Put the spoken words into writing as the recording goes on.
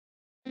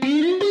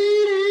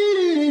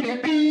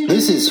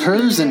This is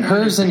Hers and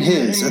Hers and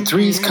His, a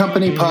Three's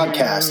Company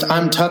podcast.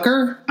 I'm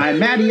Tucker. I'm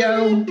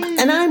Mattio.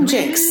 And I'm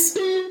Jinx.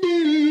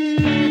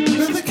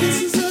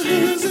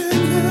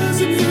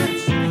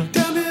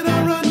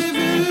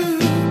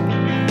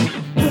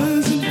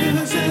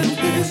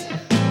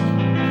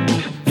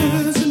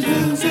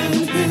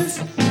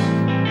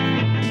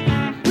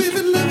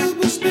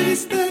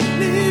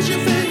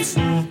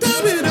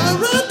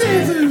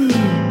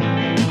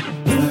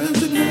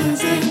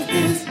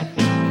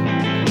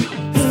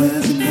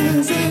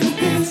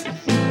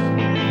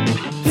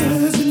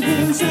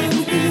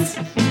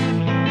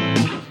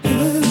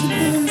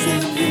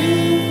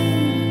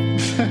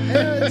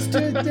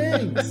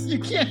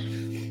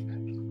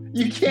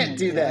 You can't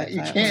do that.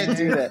 You can't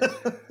do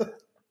that.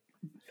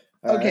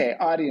 Okay,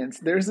 audience,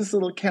 there's this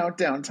little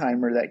countdown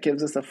timer that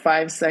gives us a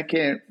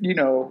 5-second,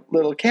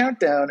 little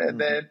countdown. And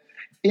then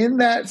in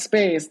that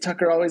space,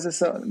 Tucker always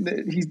is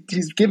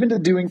he's given to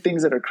doing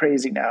things that are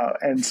crazy now.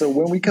 And so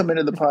when we come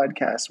into the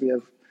podcast, we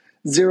have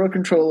zero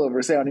control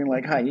over sounding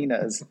like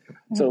hyenas.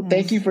 So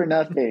thank you for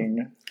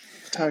nothing,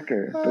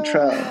 Tucker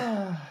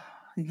Bottrell.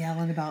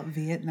 Yelling about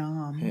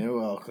Vietnam. You're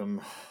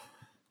welcome.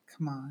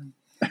 Come on.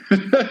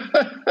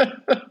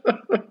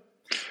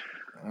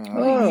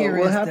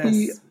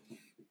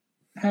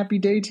 Happy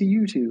day to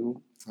you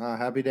two.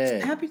 Happy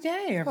day. Happy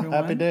day, everyone.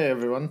 Happy day,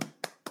 everyone.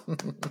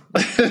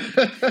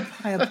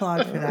 I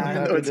applaud for that.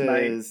 Happy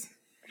days.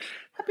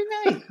 Happy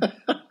night.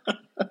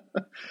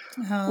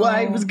 Well,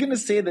 I was going to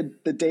say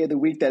the day of the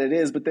week that it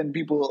is, but then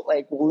people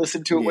will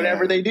listen to it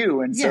whenever they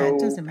do. And so it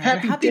doesn't matter.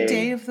 Happy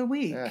day of the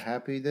week. Yeah,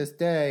 happy this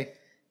day.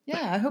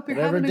 Yeah, I hope you're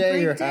Whatever having a day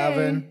great you're day.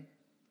 having.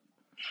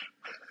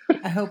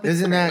 I hope it's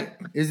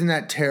Isn't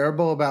that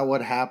terrible about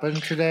what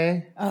happened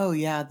today? Oh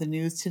yeah, the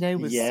news today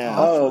was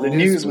awful. Oh, the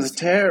news was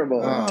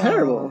terrible.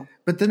 Terrible.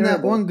 But then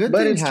that one good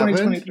thing happened.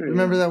 2023.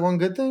 Remember that one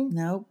good thing?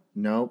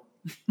 Nope.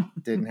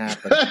 Didn't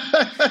happen.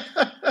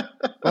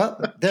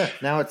 Well, there.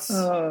 Now it's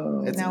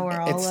now we're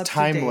all up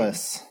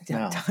timeless. To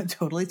date.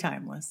 Totally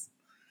timeless.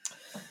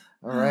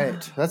 All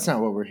right. That's not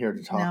what we're here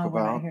to talk about.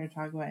 We're not here to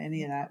talk about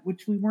any of that,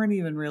 which we weren't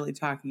even really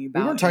talking about.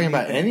 We weren't talking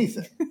about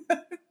anything.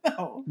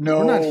 No.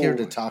 We're not here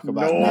to talk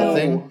about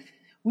nothing.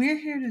 We're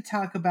here to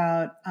talk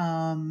about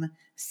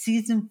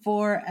season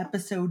 4,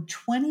 episode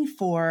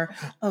 24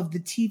 of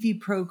the TV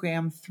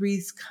program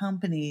Three's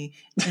Company,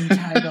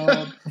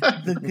 entitled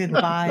The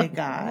Goodbye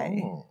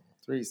Guy. Oh,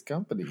 Three's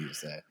Company, you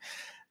say.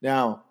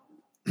 Now,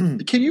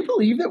 can you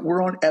believe that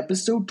we're on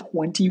episode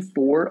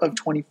 24 of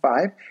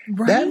 25?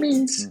 Right? That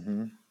means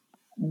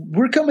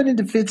we're coming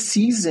into 5th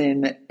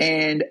season,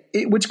 and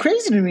what's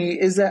crazy to me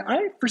is that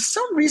for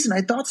some reason,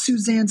 I thought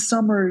Suzanne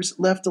Summers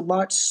left a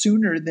lot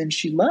sooner than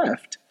she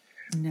left.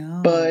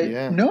 No.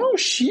 But no,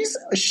 she's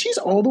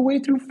all the way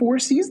through 4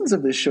 seasons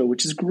of this show,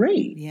 which is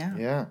great.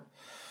 Yeah.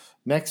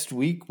 Next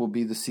week will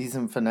be the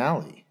season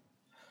finale.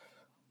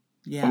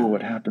 Yeah. Oh,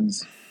 what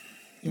happens?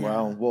 Yeah.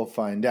 Well, we'll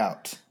find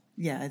out.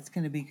 Yeah, it's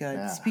going to be good.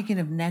 Yeah. Speaking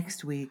of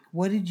next week,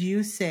 what did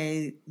you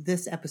say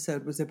this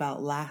episode was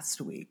about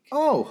last week?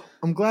 Oh,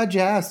 I'm glad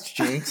you asked,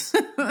 Jinx.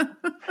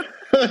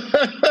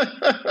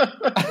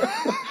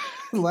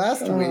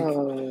 Last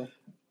week,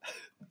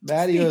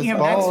 Mattio's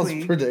balls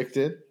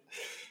predicted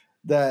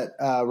that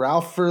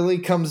Ralph Furley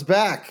comes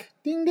back.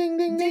 Ding, ding,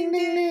 ding, ding,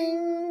 ding,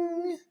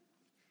 ding.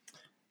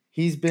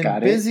 He's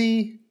been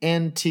busy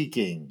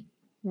antiquing.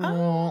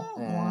 Well.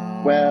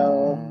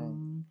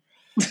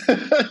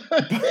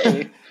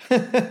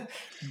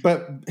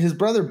 But his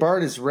brother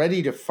Bart is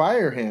ready to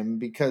fire him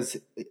because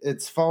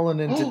it's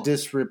fallen into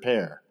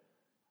disrepair.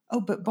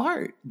 Oh, but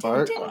Bart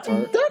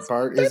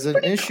is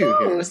an issue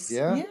close.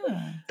 here.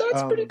 Yeah.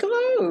 That's pretty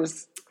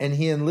close. And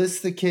he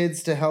enlists the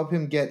kids to help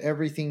him get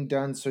everything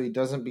done so he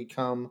doesn't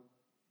become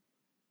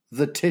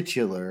the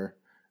titular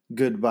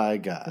goodbye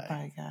guy.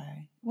 Goodbye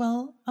guy.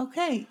 Well,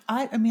 okay.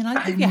 I mean,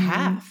 I'll give you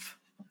half.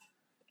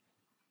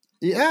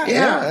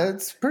 Yeah,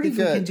 it's pretty if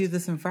good. We can do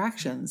this in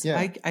fractions.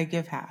 Yeah. I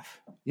give half.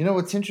 You know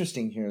what's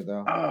interesting here,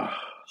 though?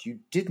 You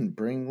didn't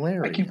bring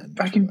Larry.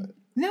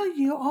 No,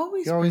 you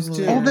always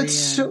do. Oh, that's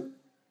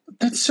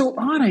so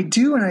odd. I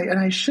do, and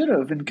I should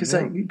have, and because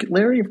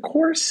Larry, of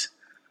course,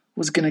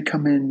 was going to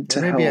come in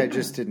to help. Maybe I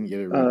just didn't get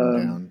it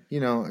written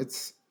down.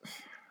 It's.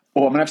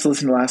 Oh, I'm gonna have to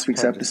listen to last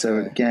week's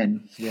episode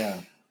again. Yeah.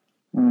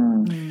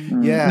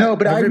 Yeah. No,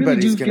 but I really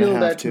do feel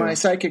that my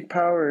psychic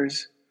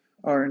powers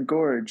are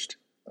engorged.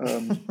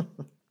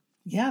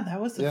 Yeah,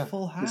 that was a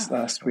full half this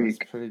last week.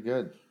 That's pretty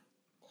good.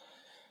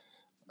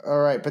 All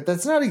right, but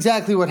that's not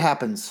exactly what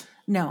happens.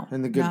 No,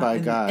 in the Goodbye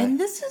Guy. And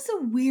this is a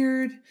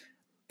weird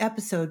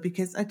episode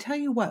because I tell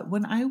you what,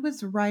 when I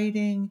was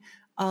writing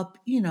up,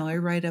 I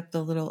write up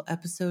the little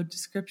episode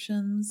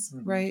descriptions,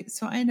 right?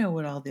 So I know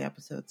what all the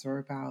episodes are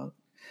about.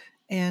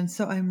 And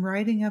so I'm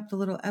writing up the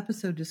little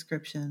episode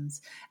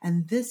descriptions,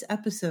 and this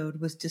episode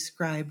was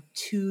described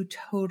 2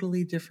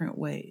 totally different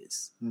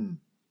ways.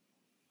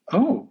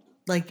 Oh.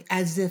 Like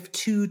as if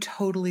 2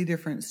 totally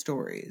different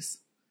stories.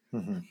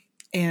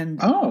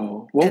 And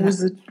what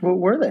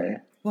were they?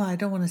 Well, I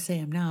don't want to say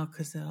them now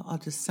because I'll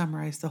just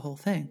summarize the whole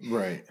thing.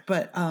 Right.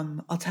 But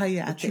I'll tell you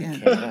at the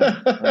end.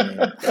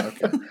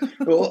 Okay.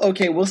 Well,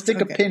 okay, we'll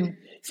stick a pin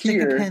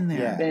here, a pin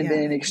there. and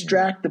then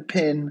extract the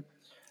pin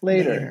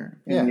later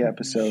in the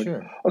episode.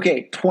 Sure.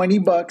 Okay,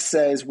 $20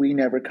 says we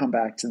never come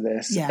back to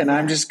this,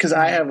 I'm just because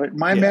I have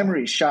my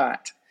memory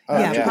shot.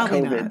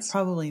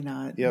 Probably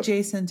not. Yep.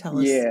 Jason, tell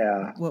us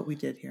what we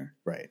did here.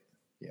 Right.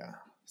 Yeah.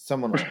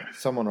 Someone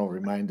will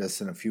remind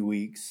us in a few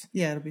weeks.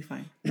 Yeah, it'll be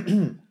fine.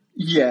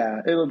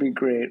 Yeah, it'll be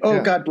great.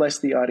 Oh, God bless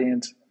the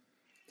audience.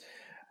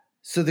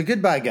 So the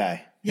goodbye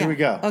guy. Here we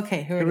go.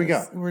 Okay, here we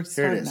go. We're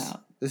starting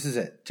out. This is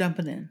it.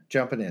 Jumping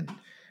in.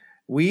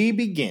 We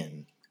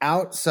begin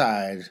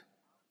outside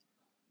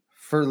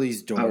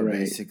Furley's door,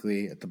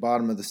 basically, at the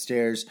bottom of the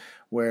stairs,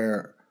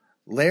 where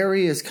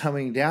Larry is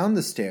coming down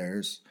the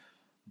stairs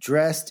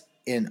dressed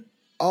in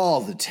all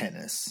the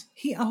tennis.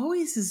 He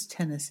always is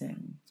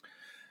tennising.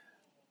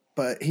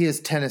 But he is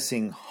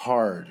tennising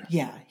hard.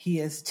 Yeah, he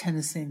is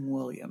tennising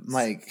Williams.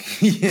 Like,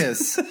 he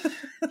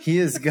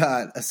has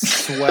got a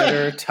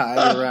sweater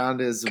tied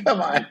around his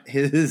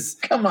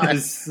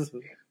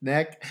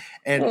neck.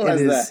 And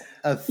it is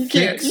a thick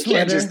sweater. You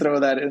can't just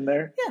throw that in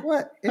there. Yeah.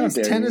 What? It's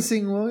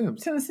tennising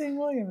Williams. Tennising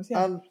Williams,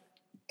 yeah.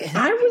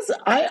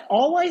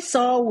 All I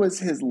saw was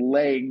his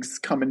legs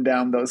coming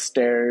down those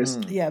stairs.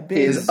 Yeah,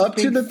 his up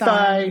to the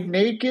thigh,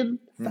 naked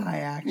thigh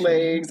action.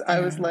 Legs.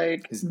 I was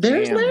like,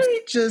 there's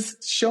Larry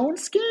just showing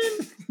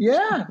skin.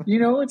 Yeah,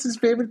 it's his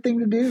favorite thing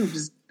to do.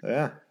 Just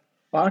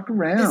walk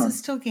around. Is it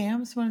still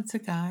gams when it's a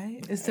guy?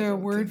 Is there a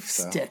word?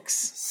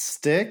 Sticks.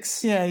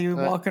 Sticks? Yeah, you're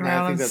walking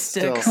around on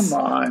sticks. Come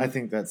on. I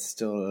think that's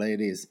still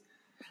ladies.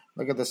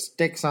 Look at the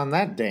sticks on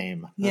that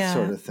dame. That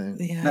sort of thing.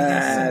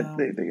 Yeah.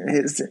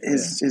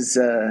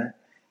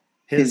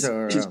 His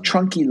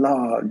trunky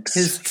logs.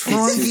 His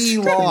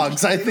trunky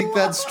logs. I think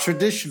that's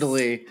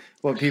traditionally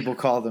what people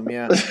call them,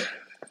 yeah.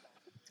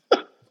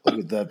 Look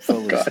at that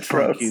fella's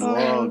trunky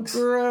logs.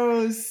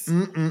 Gross.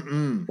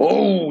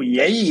 Oh,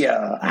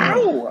 yeah.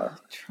 Ow.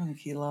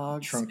 Trunky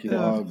logs. Trunky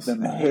logs.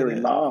 Them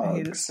hairy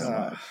logs.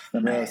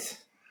 Gross.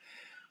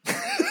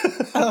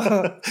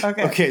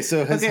 Okay,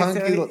 so his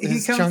chunky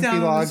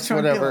logs,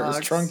 whatever. His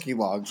trunky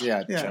logs,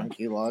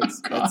 chunky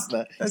logs. That's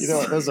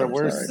those are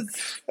worse.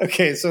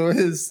 Okay, so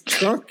his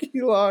chunky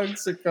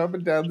logs are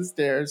coming down the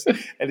stairs,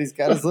 and he's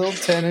got his little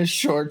tennis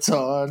shorts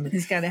on.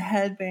 He's got a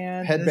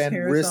headband,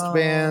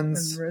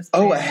 wristbands.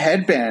 Oh, a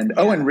headband.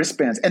 Oh, and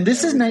wristbands. And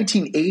this is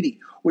 1980.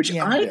 Which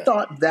I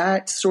thought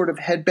that sort of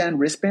headband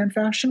wristband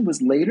fashion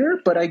was later,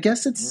 but I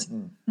guess it's.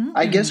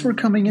 I guess we're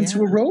coming into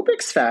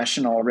aerobics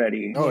fashion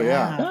already. Oh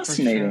yeah,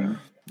 fascinating. Sure.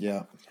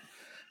 Yeah,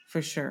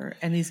 for sure.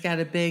 And he's got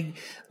a big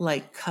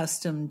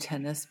custom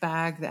tennis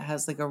bag that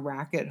has a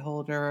racket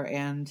holder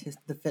and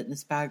the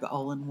fitness bag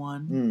all in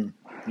one.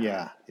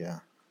 Yeah.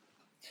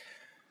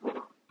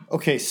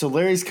 Okay, so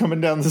Larry's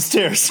coming down the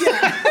stairs.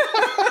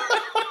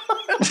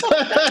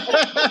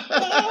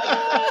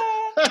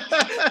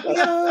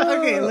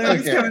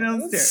 Larry's coming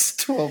downstairs. It's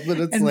 12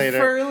 minutes later.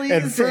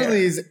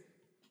 Furley's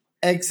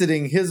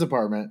exiting his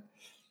apartment.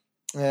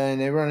 And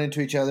they run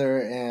into each other.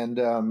 And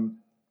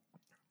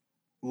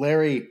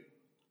Larry's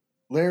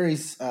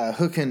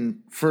hooking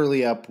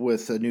Furley up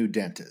with a new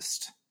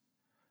dentist.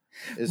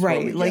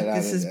 Right.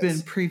 This has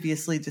been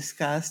previously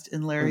discussed.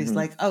 And Larry's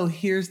like, oh,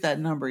 here's that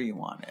number you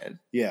wanted.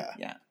 Yeah.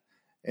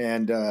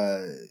 And,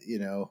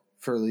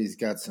 Furley's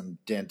got some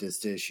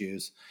dentist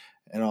issues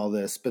and all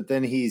this. But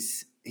then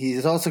he's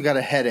also got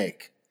a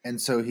headache, and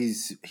so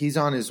he's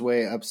on his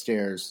way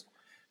upstairs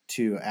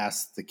to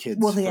ask the kids.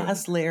 Well, they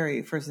asked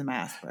Larry for some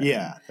aspirin.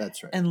 Yeah,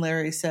 that's right. And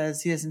Larry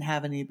says he doesn't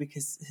have any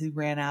because he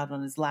ran out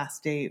on his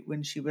last date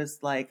when she was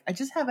like, "I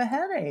just have a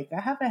headache.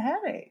 I have a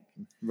headache."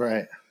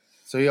 Right.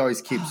 So he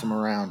always keeps him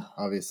around,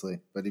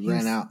 obviously, but he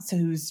ran out. So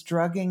he was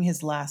drugging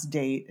his last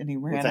date, and he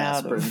ran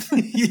out of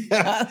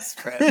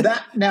aspirin.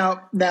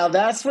 Now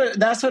that's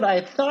what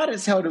I thought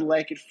it sounded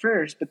like at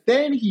first, but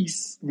then he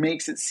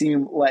makes it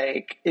seem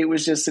like it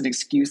was just an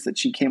excuse that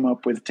she came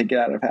up with to get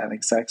out of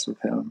having sex with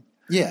him.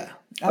 Yeah.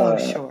 Oh,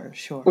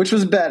 sure. Which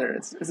was better.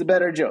 It's a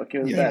better joke.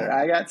 It was better.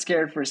 I got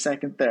scared for a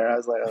second there. I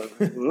was like,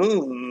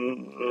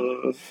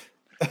 ooh.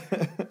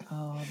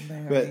 Oh,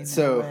 Larry, but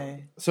so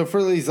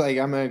Furley's like,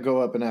 I'm gonna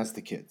go up and ask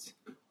the kids,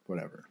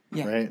 whatever.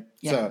 Yeah. Right.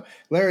 Yeah. So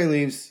Larry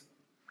leaves.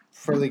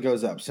 Furley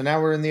goes up. So now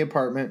we're in the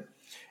apartment,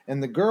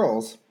 and the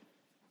girls.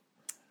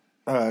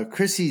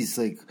 Chrissy's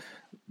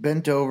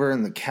bent over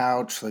in the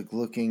couch,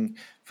 looking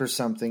for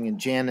something, and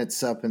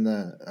Janet's up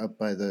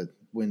by the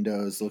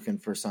windows looking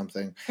for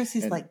something.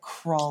 Chrissy's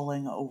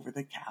crawling over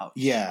the couch.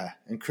 Yeah,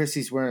 and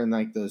Chrissy's wearing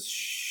those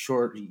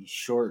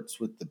shorts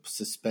with the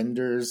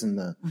suspenders and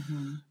the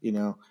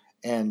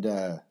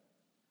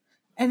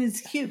and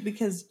it's cute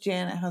because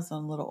Janet has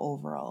on little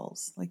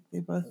overalls. They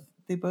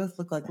both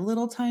look like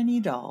little tiny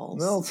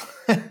dolls. Little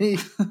tiny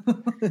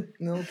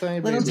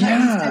babies.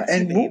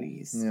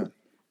 Babies. Yeah.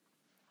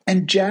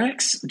 And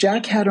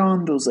Jack had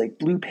on those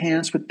blue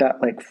pants with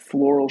that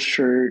floral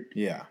shirt.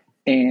 Yeah.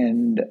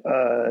 And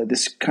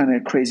this kind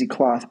of crazy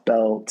cloth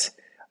belt.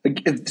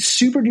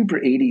 super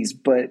duper 80s,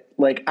 but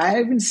like I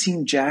haven't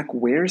seen Jack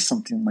wear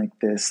something like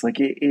this. Like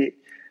it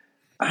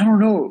I don't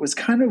know. It was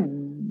kind of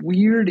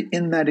weird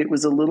in that it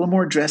was a little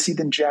more dressy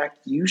than Jack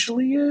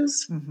usually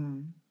is.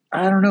 Mm-hmm.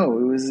 I don't know.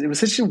 It was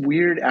such a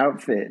weird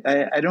outfit.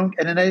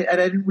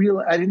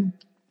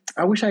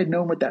 I wish I had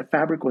known what that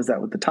fabric was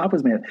that what the top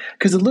was made of,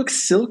 because it looks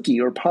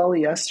silky or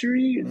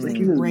polyestery. It was like,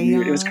 it was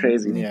weird. It was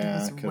crazy.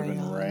 Yeah, it could have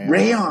been rayon.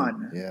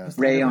 Rayon. Yeah.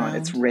 Rayon.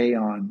 It's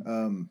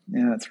rayon.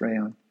 Yeah, it's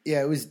rayon.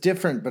 Yeah, it was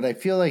different, but I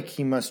feel like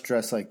he must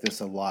dress like this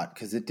a lot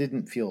because it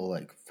didn't feel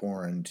like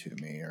foreign to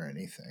me or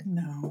anything.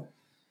 No.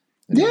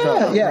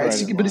 Yeah.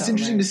 But it's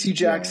interesting to see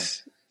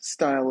Jack's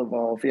style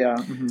evolve. Yeah.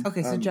 Mm-hmm.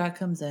 Okay, so Jack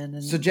comes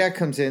in. So Jack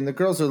comes in. The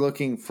girls are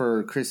looking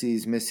for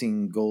Chrissy's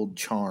missing gold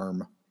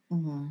charm.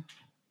 Mm-hmm.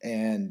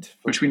 And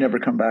which we never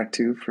come back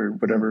to for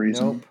whatever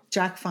reason. Nope.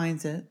 Jack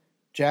finds it.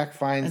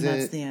 And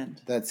that's the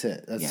end. That's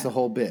it. That's the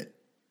whole bit.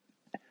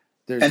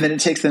 And then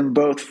it takes them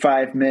both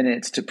 5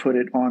 minutes to put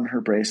it on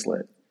her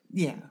bracelet.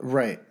 Yeah.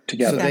 Right.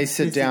 Together. So they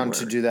sit down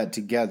to do that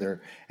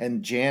together.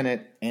 And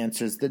Janet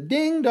answers the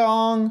ding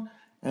dong.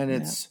 And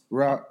it's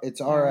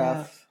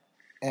RF.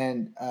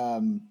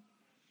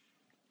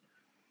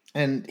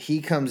 And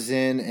he comes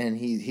in and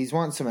he's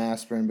wanting some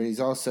aspirin, but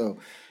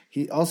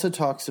he also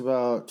talks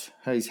about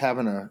how he's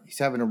having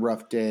a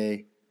rough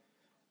day,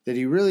 that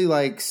he really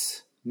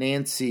likes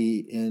Nancy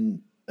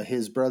in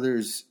his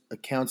brother's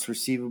accounts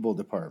receivable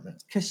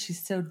department because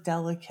she's so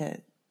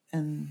delicate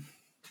and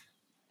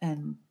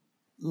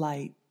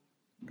light.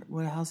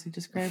 What else he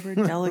described her?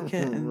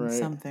 Delicate and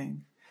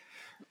something.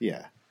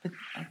 Yeah, but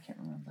I can't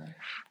remember.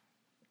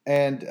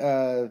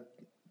 And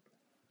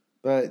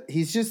but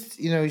he's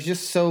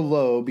just so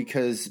low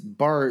because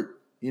Bart.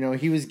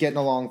 He was getting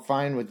along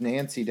fine with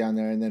Nancy down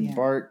there, and then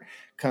Bart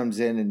comes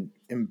in and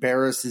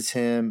embarrasses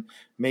him,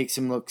 makes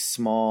him look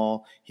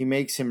small. He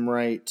makes him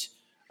write,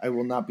 "I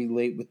will not be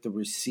late with the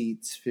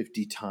receipts"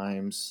 50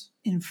 times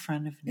in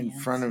front of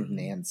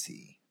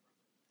Nancy.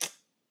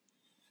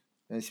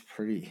 It's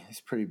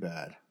pretty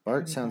bad.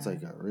 Bart sounds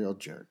like a real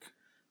jerk.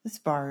 This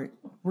Bart,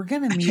 we're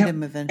gonna meet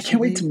him eventually. I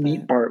can't wait to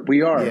meet Bart.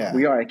 We are.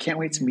 I can't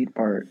wait to meet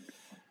Bart.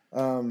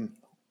 And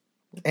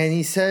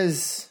he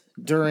says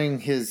during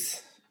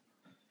his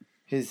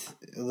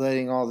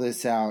letting all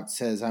this out,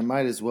 says, "I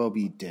might as well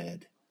be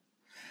dead."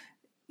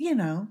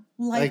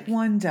 Like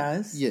one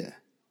does. Yeah.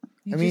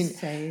 You just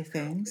say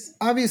things.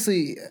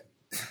 Obviously,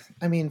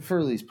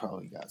 Furley's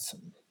probably got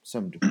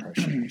some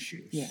depression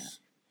issues. Yeah.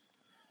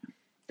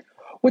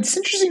 What's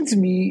interesting to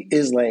me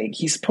is like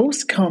he's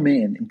supposed to come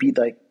in and be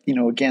like,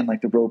 again,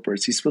 like the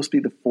Ropers. He's supposed to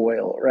be the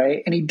foil,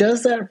 right? And he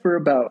does that for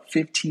about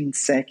 15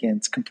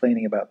 seconds,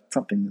 complaining about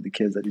something to the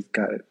kids that he's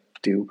got to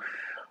do.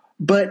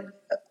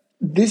 But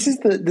this is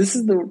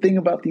the thing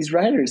about these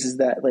writers, is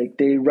that like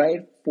they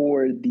write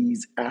for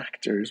these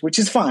actors, which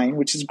is fine,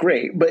 which is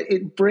great, but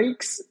it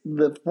breaks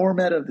the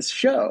format of the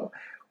show.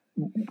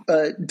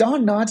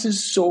 Don Knotts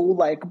is so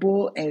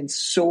likable and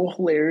so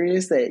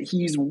hilarious that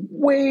he's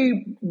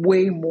way,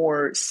 way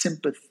more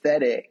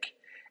sympathetic.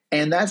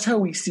 And that's how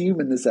we see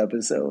him in this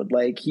episode.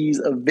 Like he's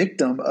a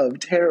victim of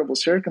terrible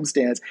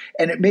circumstance,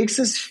 and it makes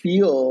us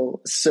feel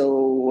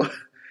so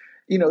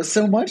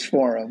so much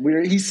for him.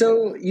 He's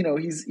so,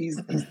 he's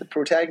the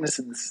protagonist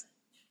in this,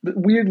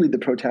 weirdly the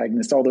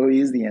protagonist, although he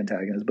is the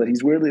antagonist, but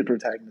he's weirdly the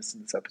protagonist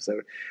in this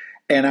episode.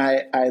 And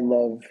I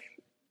love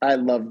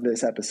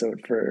this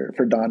episode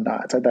for Don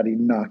Knotts. I thought he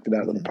knocked it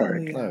out of the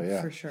park. Oh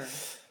yeah, for sure.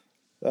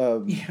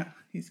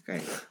 He's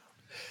great.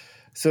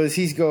 So as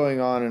he's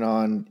going on and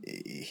on,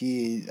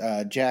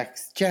 Jack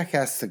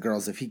asks the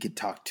girls if he could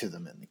talk to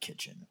them in the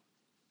kitchen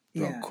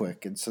real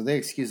quick, and so they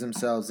excuse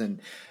themselves,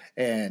 and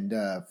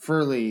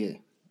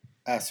Furley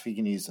asks if he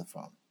can use the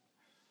phone.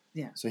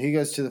 Yeah. So he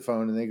goes to the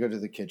phone, and they go to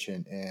the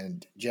kitchen,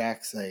 and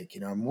Jack's like,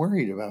 I'm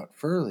worried about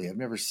Furley. I've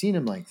never seen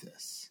him like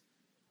this.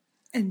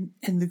 And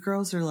the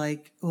girls are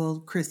like,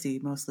 well, Chrissy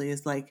mostly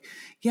is like,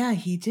 yeah,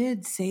 he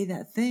did say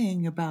that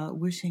thing about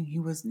wishing he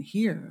wasn't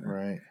here.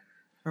 Right.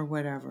 Or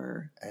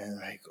whatever. And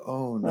like,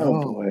 oh no.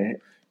 Oh boy.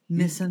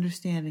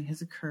 Misunderstanding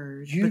has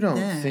occurred. You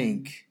don't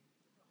think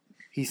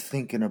he's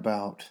thinking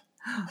about.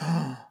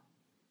 And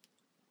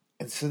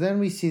so then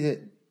we see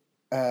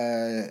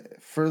that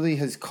Furley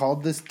has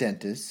called this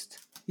dentist.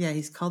 Yeah,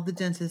 he's called the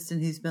dentist,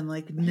 and he's been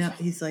like, no,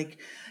 he's going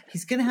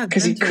to have,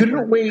 because he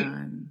couldn't wait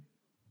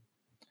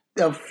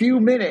a few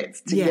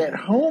minutes to get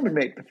home and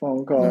make the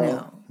phone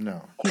call.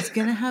 No. He's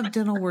going to have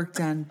dental work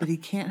done, but he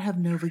can't have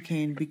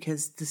Novocaine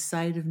because the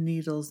sight of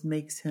needles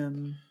makes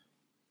him,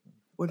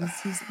 what did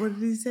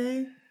he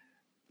say?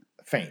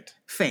 Faint.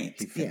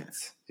 He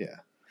faints. Yeah.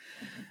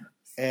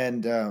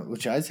 And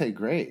which I'd say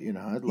great,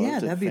 I'd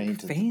love to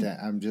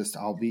faint.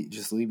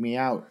 Just leave me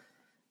out.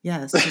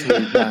 Yes.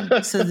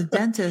 So the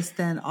dentist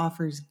then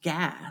offers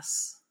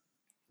gas.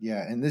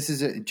 Yeah, and this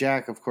is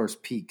Jack, of course,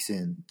 peeks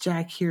in.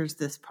 Jack hears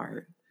this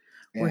part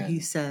where he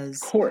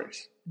says, "Of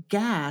course,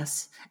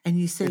 gas," and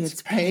you say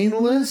it's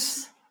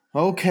painless.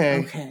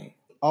 Okay,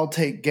 I'll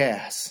take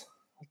gas.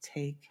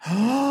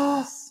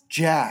 Gas.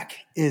 Jack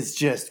is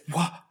just,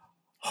 what?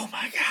 Oh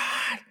my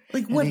God.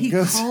 Like what he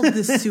called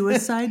the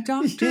suicide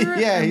doctor?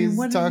 Yeah, he's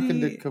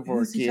talking to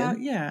Kevorkian.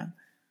 Yeah.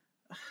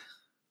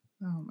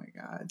 Oh my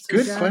God. So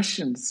Good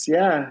questions.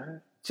 Yeah.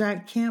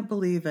 Jack can't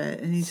believe it.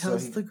 And he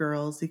tells the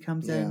girls, he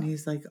comes in and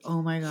he's like,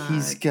 oh my God.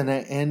 He's going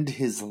to end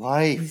his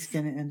life. He's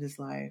going to end his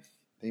life.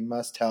 They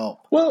must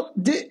help. Well,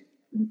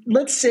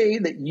 let's say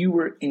that you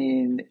were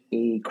in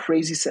a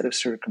crazy set of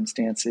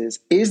circumstances.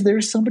 Is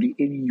there somebody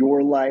in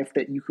your life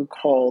that you could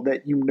call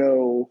that you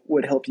know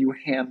would help you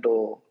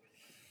handle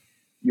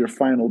your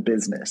final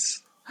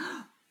business?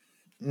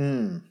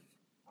 No.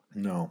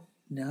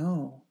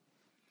 No.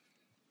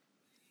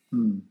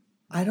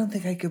 I don't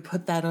think I could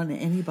put that on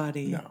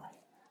anybody. No.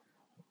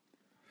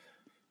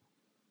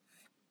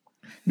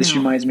 This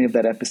reminds me of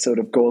that episode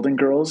of Golden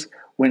Girls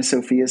when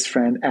Sophia's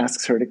friend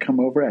asks her to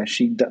come over as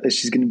she's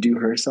going to do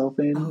herself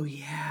in. Oh,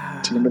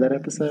 yeah. Do you remember that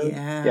episode?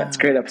 Yeah. It's a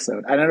great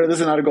episode. I know this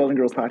is not a Golden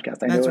Girls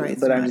podcast. I know right.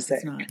 but I'm just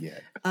saying. Yeah.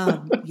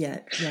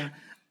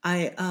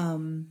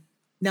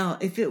 Now,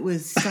 if it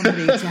was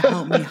somebody to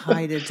help me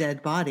hide a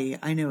dead body,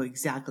 I know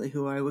exactly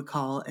who I would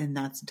call, and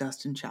that's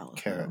Dustin Chalafo.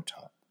 Carrot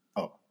Top.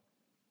 Oh.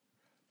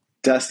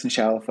 Dustin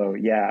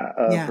Chalafo,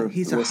 yeah. For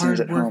he's a hard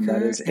worker,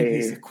 that is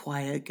he's a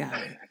quiet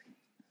guy.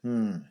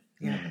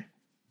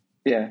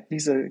 Yeah,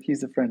 he's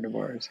a friend of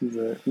ours. He's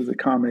a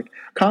comic.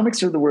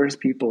 Comics are the worst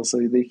people, so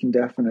they can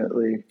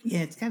definitely.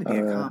 Yeah, it's got to be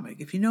a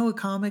comic. If you know a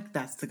comic,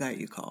 that's the guy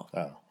you call. Oh,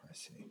 I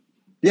see.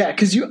 Yeah,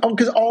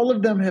 because all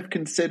of them have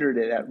considered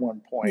it at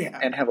one point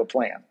and have a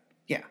plan.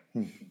 Yeah.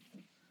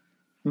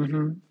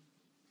 Mm-hmm.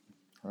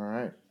 All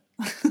right.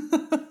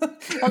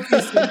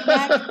 Okay,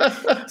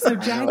 so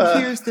Jack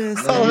hears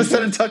this. All of a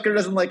sudden, Tucker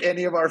doesn't like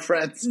any of our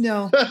friends.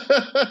 No.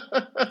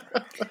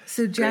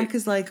 So Jack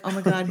is like, oh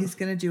my God, he's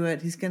going to do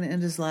it. He's going to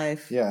end his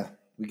life. Yeah,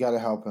 we got to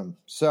help him.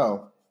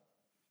 So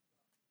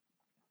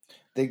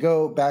they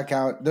go back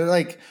out. They're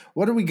like,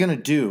 what are we going to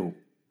do?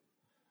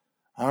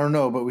 I don't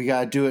know, but we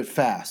got to do it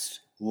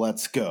fast.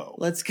 Let's go.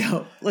 Let's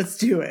go. Let's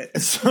do it.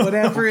 So,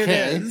 whatever it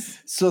is.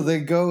 So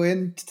they go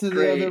into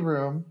the other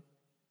room.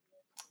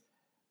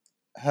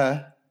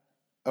 Huh?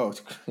 Oh, it's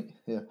great.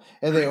 Yeah.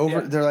 And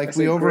they're like,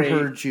 we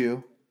overheard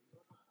you.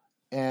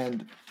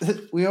 And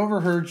we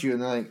overheard you.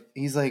 And they're like,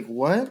 he's like,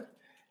 what?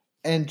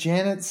 And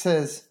Janet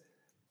says,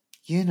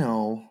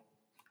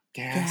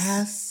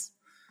 gas.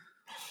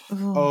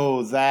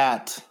 Oh,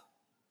 that.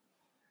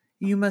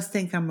 You must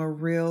think I'm a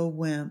real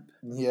wimp.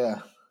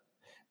 Yeah.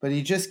 But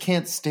he just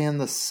can't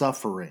stand the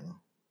suffering.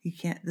 He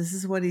can't. This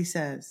is what he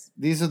says.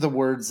 These are the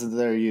words that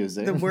they're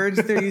using. The words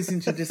they're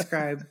using to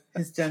describe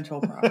his dental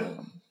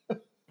problem.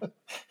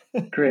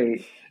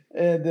 Great.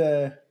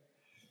 And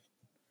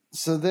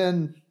so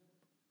then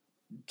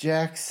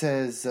Jack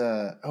says,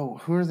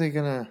 who are they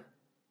going to...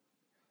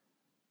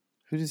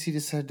 Who does he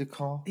decide to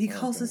call? He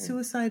calls the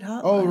suicide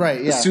hotline. Oh,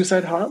 right, yeah. The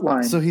suicide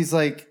hotline. So he's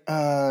like...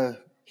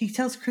 he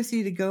tells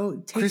Chrissy to go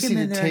take him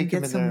in there and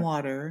get some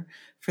water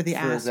for the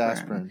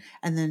aspirin.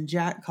 And then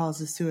Jack calls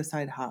the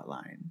suicide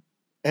hotline.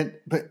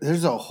 But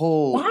there's a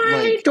whole...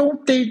 Why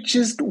don't they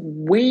just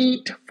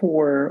wait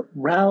for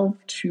Ralph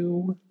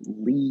to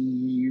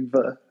leave?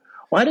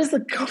 Why does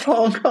the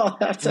phone call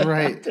have to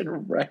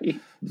happen right?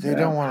 They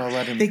don't want to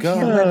let him go. They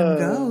can't let him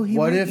go.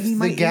 What if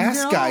the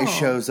gas guy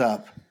shows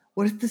up?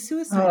 What if the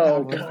suicide?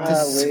 Oh,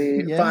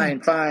 golly. Yeah.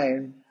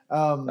 Fine.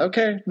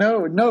 Okay.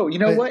 No. You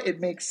know what? It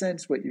makes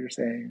sense what you're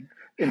saying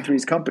in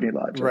Three's Company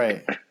logic.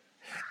 Right.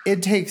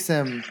 It takes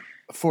them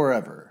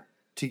forever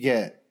to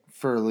get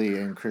Furley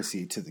and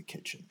Chrissy to the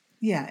kitchen.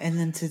 Yeah, and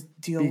then to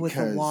deal with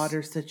the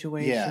water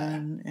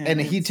situation. Yeah.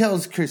 And he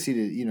tells Chrissy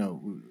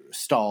to,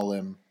 stall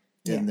him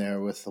in there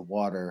with the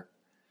water.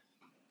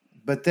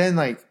 But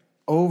then,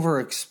 over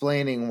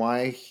explaining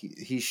why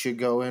he should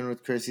go in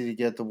with Chrissy to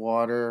get the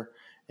water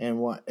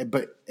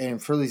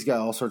and Furley's got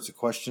all sorts of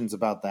questions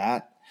about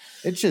that.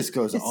 It just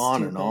goes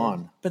on and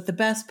on. But the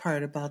best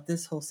part about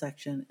this whole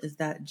section is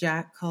that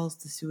Jack calls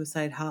the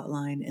suicide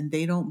hotline and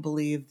they don't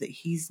believe that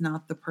he's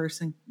not the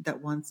person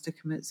that wants to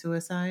commit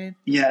suicide.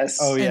 Yes.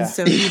 Oh, yeah. And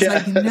so he's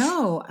like,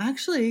 no,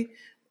 actually,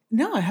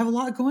 no, I have a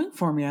lot going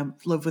for me. I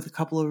live with a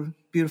couple of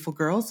beautiful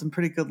girls and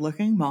pretty good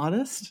looking,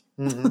 modest.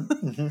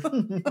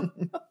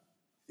 Mm-hmm.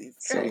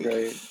 So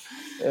great.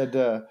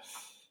 And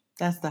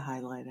that's the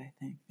highlight, I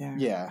think. There.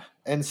 Yeah.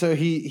 And so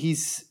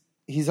he's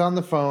on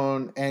the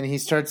phone and he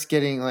starts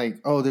getting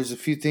there's a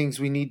few things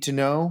we need to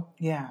know.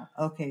 Yeah.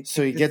 Okay.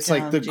 So he gets the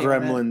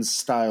Gremlins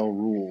style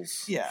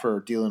rules for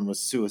dealing with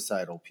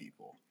suicidal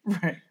people.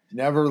 Right.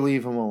 Never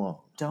leave him alone.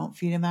 Don't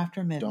feed him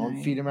after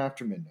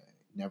midnight.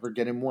 Never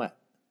get him wet.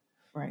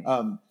 Right.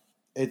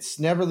 It's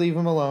never leave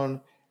him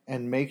alone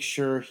and make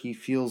sure he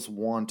feels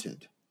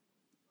wanted.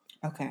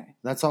 Okay.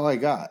 That's all I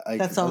got.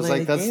 That's all.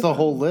 That's the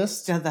whole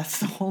list? Yeah,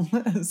 that's the whole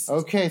list.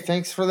 Okay,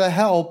 thanks for the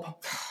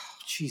help.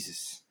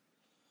 Jesus.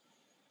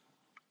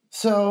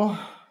 So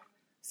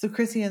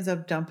Chrissy ends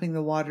up dumping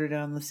the water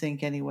down the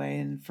sink anyway,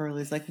 and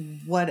Furley's like,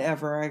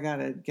 whatever, I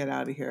gotta get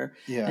out of here.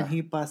 Yeah. And he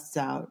busts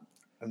out.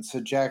 And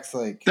so Jack's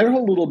like... Their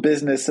whole little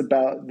business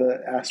about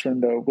the aspirin,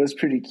 though, was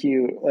pretty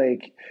cute.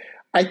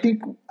 I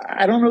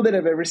don't know that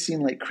I've ever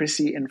seen like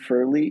Chrissy and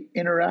Furley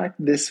interact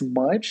this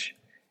much.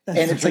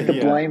 And it's like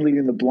the blind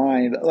leading the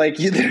blind. Like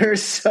they're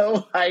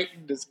so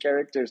heightened as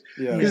characters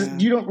because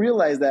you don't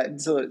realize that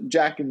until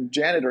Jack and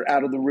Janet are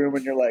out of the room,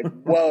 and you're like,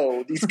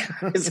 "Whoa, these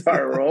guys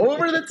are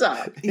over the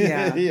top."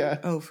 Yeah.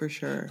 Oh, for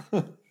sure.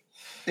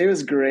 It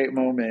was a great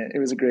moment.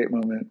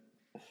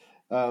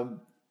 And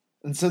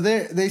so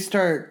they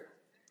start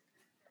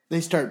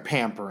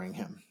pampering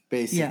him.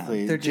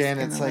 Basically,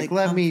 Janet's like,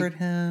 let me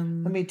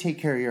take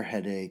care of your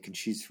headache, and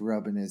she's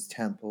rubbing his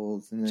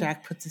temples, and then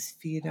Jack puts his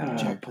feet up.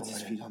 Jack puts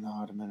his feet on the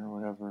ottoman or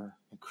whatever.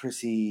 And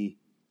Chrissy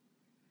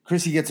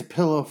gets a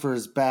pillow for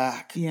his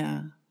back.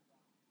 Yeah.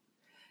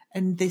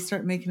 And they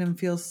start making him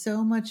feel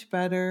so much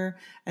better,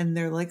 and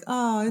they're like,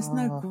 "Oh, isn't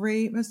that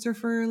great, Mr.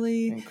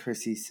 Furley?" And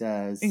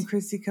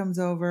Chrissy comes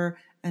over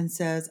and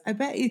says, "I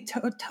bet you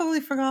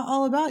totally forgot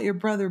all about your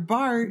brother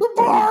Bart."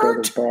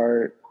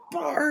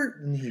 Bart,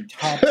 and he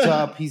hops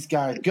up. He's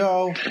got to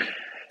go.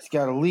 He's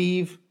got to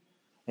leave.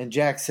 And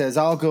Jack says,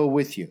 "I'll go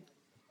with you."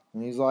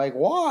 And he's like,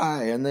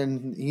 "Why?" And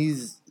then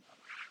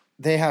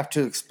they have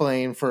to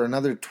explain for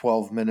another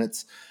 12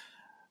 minutes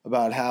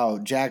about how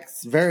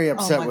Jack's very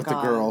upset with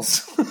the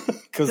girls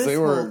because they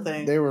were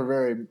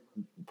very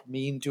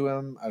mean to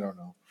him. I don't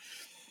know.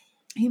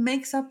 He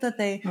makes up that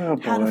they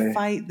had a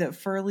fight that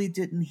Furley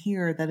didn't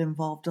hear that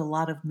involved a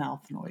lot of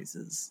mouth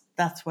noises.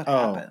 That's what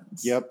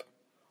happens. Yep.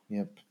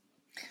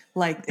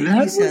 Like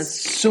he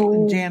says,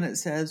 Janet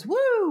says,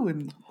 "Woo!"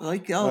 and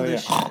like all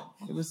this shit.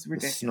 It was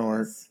ridiculous.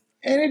 Snort.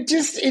 And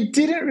it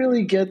didn't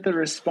really get the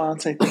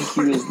response I think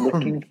he was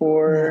looking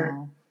for.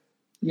 No.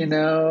 You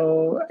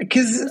know,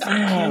 because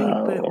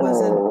but it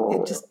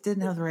wasn't. It just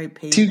didn't have the right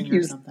pacing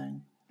or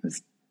something.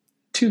 It's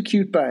too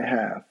cute by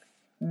half.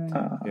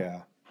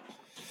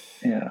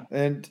 Yeah,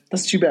 and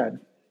that's too bad.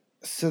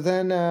 So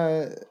then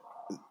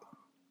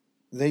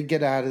they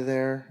get out of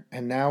there,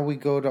 and now we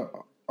go to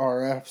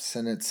RF's,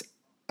 and it's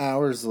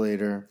hours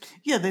later.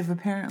 Yeah, they've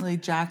apparently,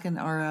 Jack and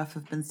RF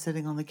have been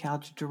sitting on the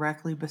couch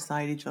directly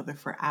beside each other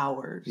for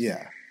hours.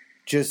 Yeah,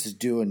 just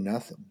doing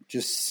nothing.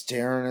 Just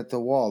staring at the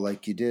wall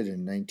like you did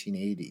in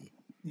 1980.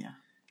 Yeah.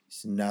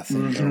 There's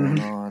nothing going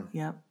on.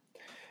 Yep.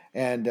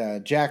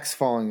 And Jack's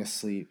falling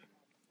asleep.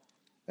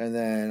 And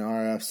then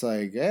RF's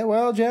like, "Hey,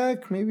 well,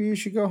 Jack, maybe you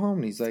should go home."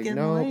 And he's like,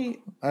 "No,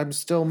 late. I'm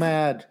still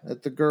mad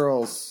at the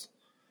girls."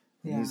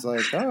 And he's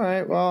like, "All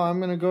right, well, I'm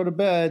going to go to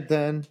bed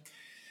then."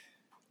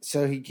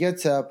 So he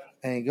gets up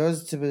and he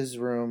goes to his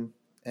room,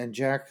 and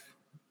Jack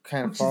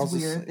kind of falls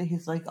asleep.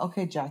 He's like,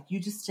 "Okay, Jack, you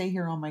just stay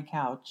here on my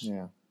couch."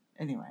 Yeah.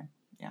 Anyway,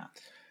 yeah.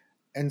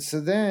 And so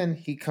then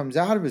he comes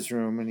out of his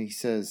room and he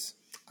says,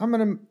 I'm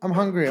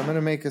hungry. I'm going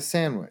to make a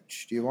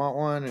sandwich. Do you want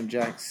one?" And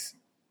Jack's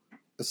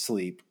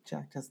asleep.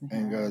 Jack doesn't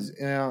and goes,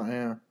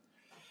 yeah,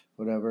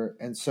 whatever.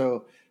 And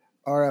so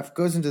RF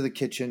goes into the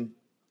kitchen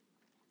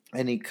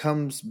and he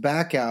comes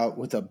back out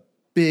with a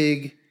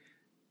big,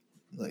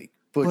 like,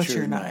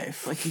 butcher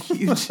knife. Like a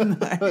huge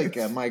knife. Like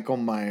a Michael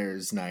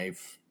Myers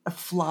knife. A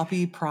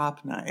floppy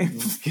prop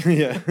knife.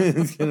 Yeah,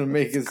 he's going to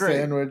make a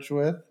sandwich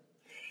with.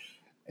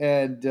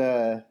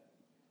 And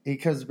he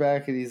comes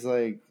back and he's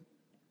like,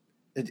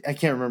 I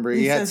can't remember.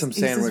 He had some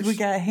sandwich. He says, "We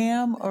got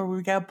ham or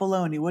we got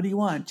bologna. What do you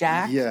want,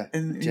 Jack?" Yeah.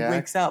 And Jack. He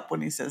wakes up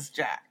when he says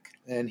Jack.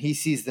 And he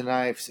sees the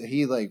knife, so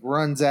he like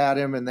runs at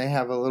him, and they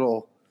have a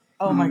little.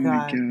 Oh my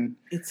god.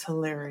 It's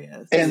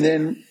hilarious. And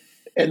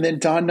then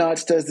Don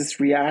Knotts does this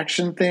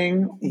reaction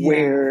thing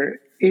where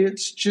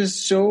it's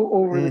just so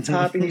over the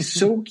top, and he's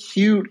so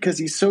cute because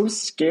he's so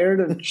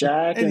scared of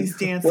Jack and he's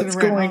dancing what's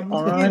around, going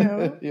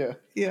on. You know?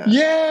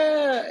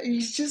 Yeah,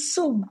 he's just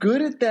so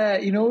good at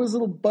that. You know, his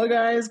little bug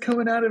eyes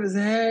coming out of his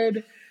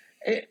head.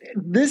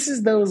 This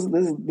is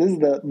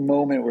the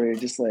moment where you're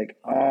just like,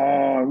 oh,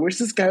 I wish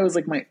this guy was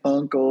like my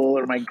uncle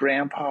or my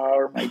grandpa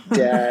or my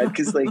dad,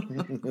 because like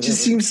it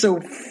just seems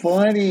so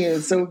funny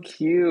and so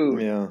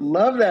cute. Yeah,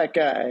 love that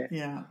guy.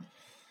 Yeah,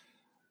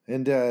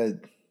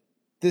 and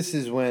this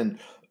is when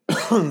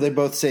they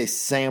both say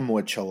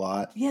sandwich a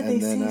lot. Yeah, and they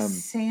say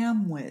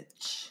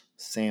sandwich.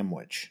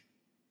 Sandwich.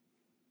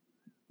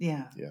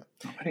 Yeah.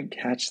 I didn't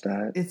catch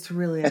that. It's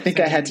really. I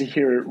think I had to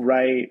hear it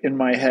right in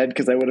my head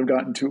because I would have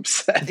gotten too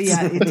upset.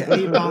 Yeah,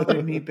 it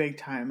bothered me big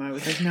time. I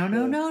was like,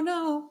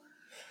 no.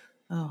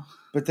 Oh.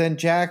 But then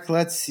Jack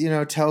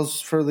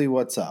tells Furley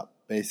what's up.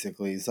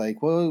 Basically, he's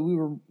like, "Well, we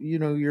were,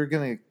 you're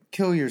gonna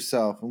kill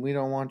yourself, and we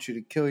don't want you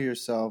to kill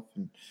yourself."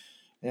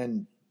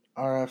 And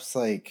RF's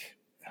like,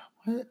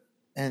 "What?"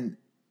 And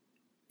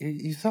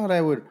you thought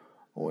I would?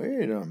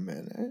 Wait a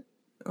minute.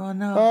 Oh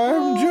no!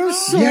 I'm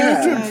just so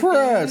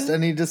depressed,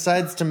 and he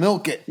decides to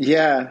milk it.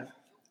 Yeah,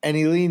 and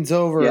he leans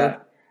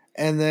over,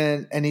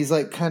 and he's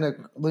like kind of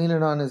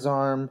leaning on his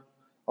arm,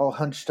 all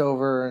hunched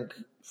over and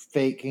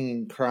faking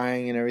and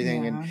crying and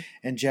everything.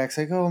 And Jack's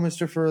like, "Oh,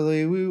 Mr.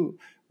 Furley,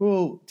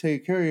 we'll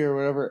take care of you or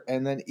whatever."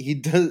 And then he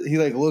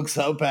like looks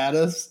up at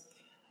us,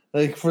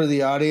 like for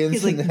the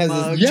audience, and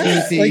has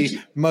this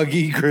toothy,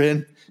 muggy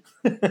grin.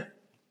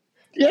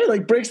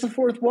 like breaks the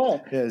fourth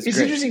wall. Yeah, it's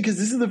interesting because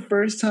this is the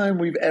first time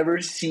we've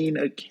ever seen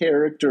a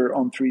character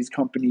on Three's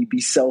Company be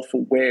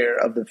self-aware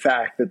of the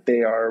fact that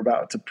they are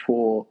about to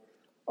pull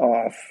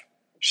off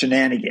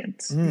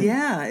shenanigans.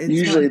 Yeah.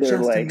 Usually they're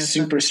like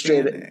super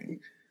straight.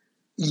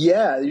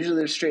 Yeah, usually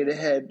they're straight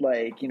ahead,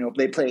 like,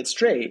 they play it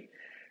straight.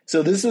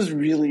 So this was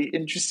really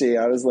interesting.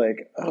 I was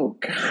like, oh,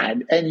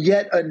 God. And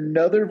yet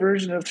another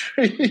version of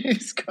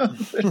Three's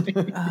Company.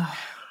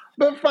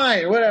 But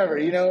fine, whatever.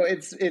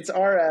 It's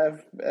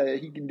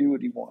RF. He can do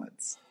what he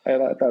wants. I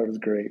thought it was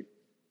great.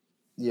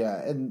 Yeah,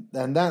 and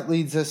that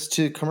leads us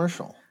to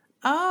commercial.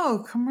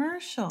 Oh,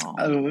 commercial.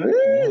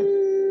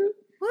 Woo,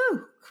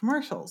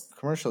 commercials.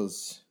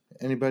 Commercials.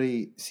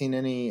 Anybody seen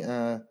any...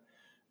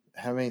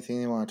 have anything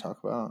you want to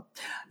talk about?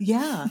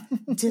 Yeah.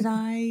 Did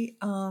I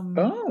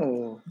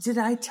did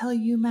I tell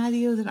you,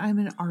 Matteo, that I'm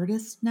an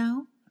artist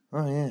now?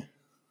 Oh yeah.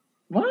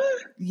 What?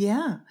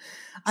 Yeah.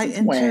 I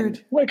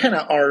entered. What kind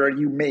of art are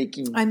you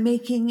making? I'm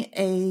making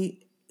a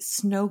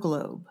snow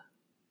globe.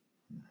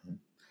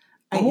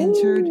 I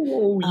entered.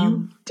 Oh,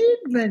 you did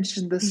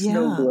mention the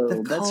snow globe.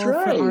 The That's call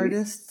right. for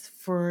artists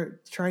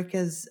for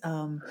Trika's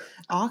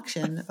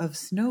auction of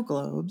snow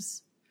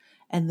globes.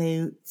 And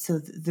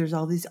there's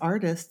all these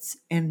artists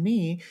and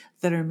me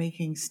that are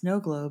making snow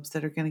globes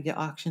that are going to get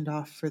auctioned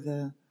off for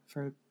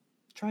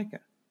Trika,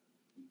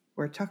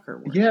 where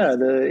Tucker works. Yeah,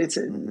 it's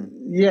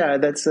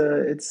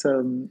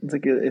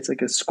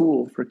like a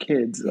school for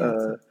kids.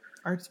 Yeah,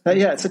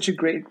 it's such a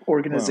great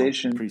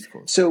organization.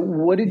 Preschool. So,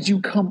 what did you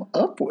come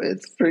up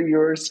with for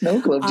your snow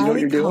globe? Do you know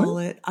what you're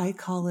doing? I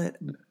call it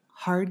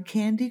Hard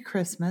Candy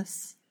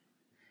Christmas.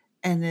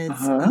 And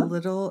it's a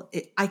little,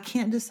 I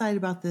can't decide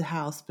about the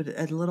house, but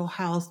a little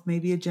house,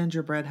 maybe a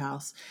gingerbread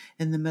house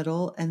in the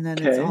middle. And then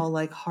it's all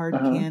like hard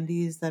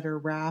candies that are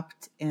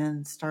wrapped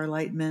in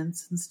Starlight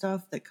mints and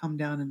stuff that come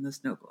down in the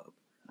snow globe.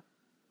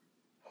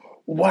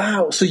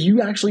 Wow. So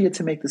you actually get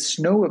to make the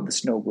snow of the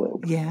snow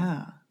globe.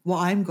 Yeah. Well,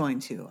 I'm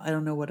going to. I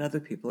don't know what other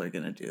people are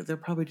going to do. They're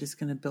probably just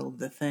going to build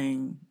the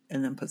thing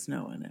and then put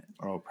snow in it.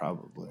 Oh,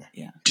 probably.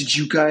 Yeah. Did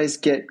you guys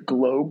get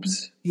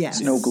globes? Yes.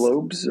 Snow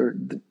globes? Or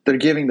they're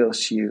giving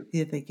those to you?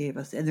 Yeah, they gave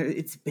us. And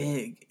it's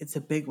big. It's a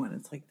big one.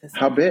 It's like this.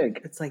 How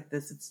big? It's like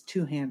this. It's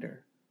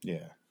two-hander.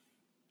 Yeah.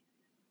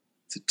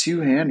 It's a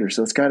two-hander.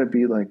 So it's got to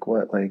be like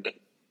what?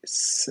 Like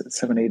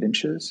 7-8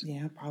 inches?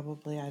 Yeah,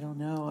 probably. I don't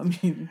know. I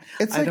mean,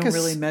 it's I like don't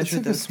really measure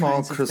it's like those a small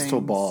kinds of crystal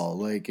things. ball.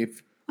 Like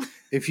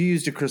if you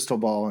used a crystal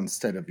ball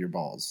instead of your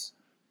balls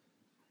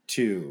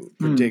to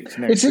predict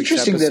next It's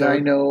interesting week's episode, that I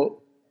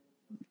know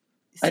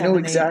 7,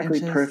 exactly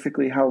 8 inches.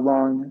 perfectly how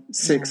long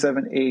 6,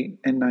 7, 8,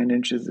 and 9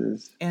 inches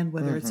is. And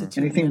whether it's a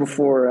two Anything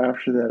before or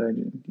after that, I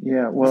didn't.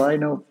 Yeah, well, I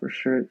know for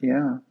sure.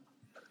 Yeah.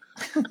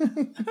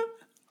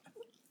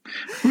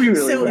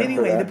 So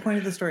anyway, the point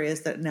of the story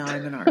is that now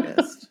I'm an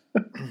artist.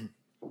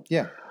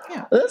 Yeah.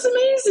 That's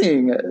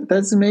amazing.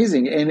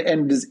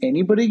 And does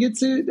anybody get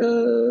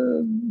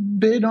to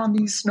bid on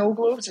these snow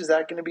globes? Is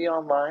that going to be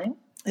online?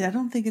 I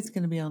don't think it's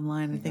going to be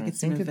online. I think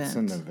it's an event. It's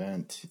an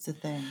event. It's a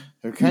thing.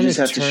 They're kind you just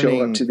of have to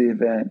show up to the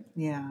event.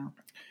 Yeah.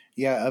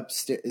 Yeah,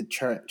 upstairs.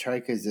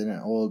 Trika's in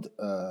an old,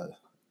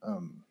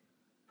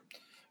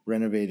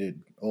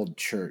 renovated old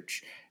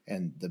church,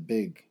 and the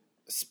big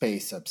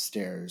space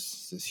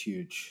upstairs, this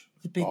huge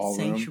The big ballroom.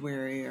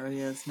 sanctuary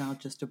area is now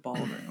just a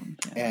ballroom.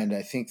 Yeah. And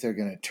I think they're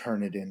going to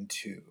turn it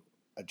into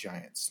a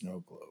giant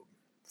snow globe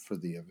for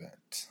the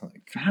event.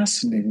 Like,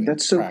 fascinating.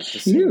 That's so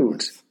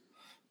cute.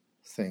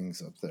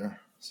 Things up there.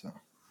 So.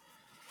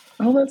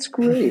 Oh, that's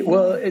great.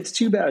 Well, it's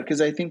too bad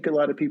because I think a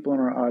lot of people in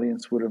our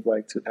audience would have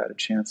liked to have had a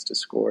chance to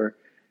score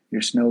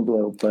your snow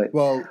globe. But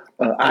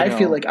I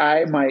feel like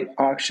I might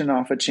auction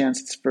off a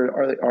chance for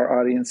our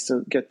audience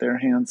to get their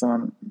hands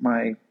on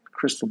my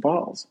crystal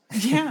balls.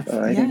 Yeah,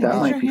 I think that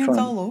might be fun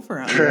all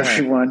over for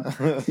everyone.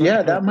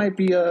 Yeah, that might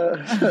be a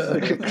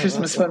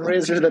Christmas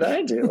fundraiser that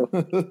I do.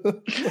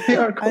 They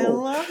are cool. I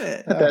love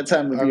it at that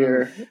time of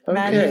year.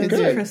 Maddie, Okay, it's a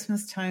good.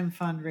 Christmas time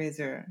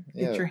fundraiser.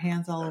 Get your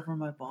hands all over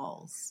my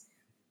balls.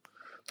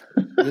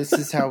 This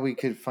is how we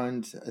could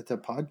fund the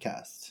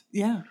podcast.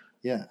 Yeah.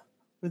 Yeah.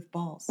 With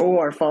balls. Oh,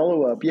 our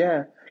follow-up.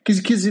 Yeah.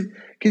 Because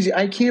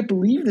I can't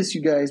believe this,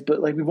 you guys, but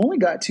like we've only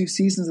got 2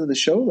 seasons of the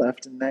show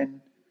left, and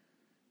then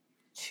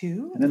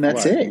 2? And then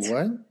that's it.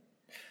 What?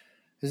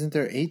 Isn't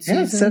there 8 seasons?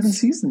 Yeah, it's 7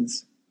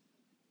 seasons.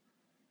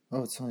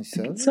 Oh, it's only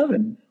 7? It's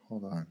 7.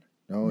 Hold on.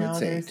 No,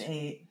 it's 8. There's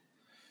 8.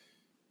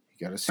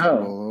 You got to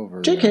scroll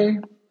over.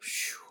 JK.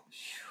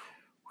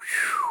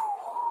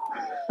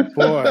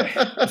 Boy,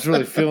 I was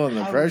really feeling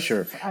the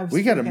pressure.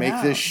 We got to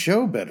make this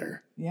show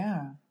better.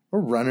 Yeah. We're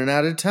running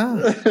out of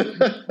time.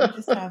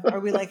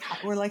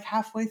 We're like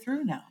halfway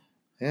through now.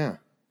 Yeah.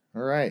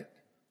 All right.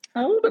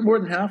 A little bit more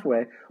than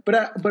halfway,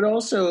 but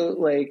also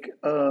like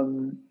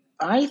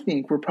I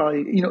think we're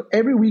probably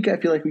every week I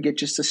feel like we get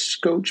just a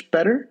scotch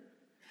better.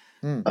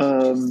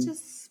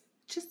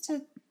 Just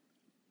a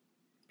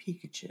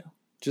Pikachu.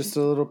 Just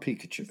a little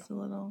Pikachu. Just a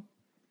little.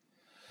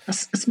 A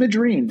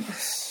smigerine.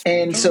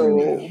 And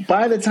so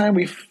by the time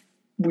we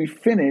we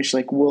finish,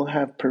 like we'll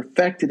have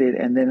perfected it,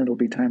 and then it'll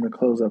be time to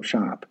close up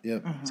shop.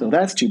 Yep. So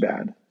that's too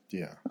bad.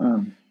 Yeah.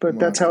 But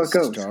that's how it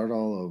goes. Start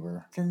all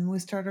over. Then we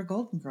start our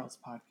Golden Girls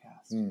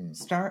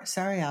podcast.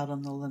 Sorry out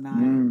on the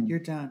Lanai. You're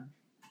done.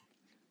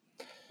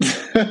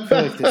 I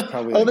feel like there's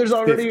probably there's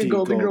already a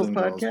Golden Girls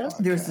podcast?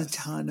 There's a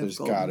ton of There's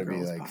Golden got to be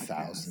Girls like podcasts.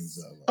 thousands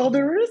of them. Oh,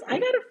 there is? I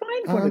got to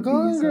find one of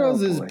Golden these.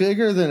 Girls is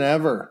bigger than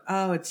ever.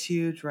 Oh, it's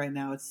huge right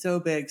now. It's so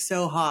big,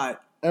 so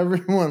hot.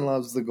 Everyone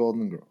loves the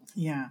Golden Girls.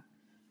 Yeah.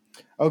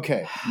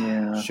 Okay.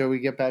 Yeah. Shall we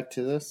get back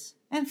to this?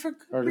 And for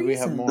good Or do we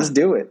have reason. more? Let's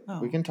do it. Oh,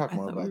 We can talk I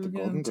more thought about we the were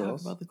Golden gonna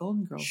Girls. Talk about the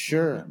Golden Girls.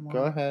 Sure.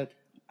 Go ahead.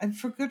 And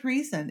for good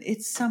reason.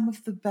 It's some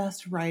of the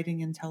best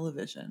writing in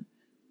television.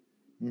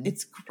 Mm-hmm.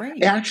 It's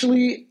great.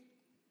 Actually,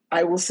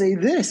 I will say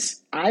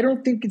this. I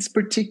don't think it's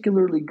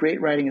particularly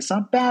great writing. It's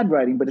not bad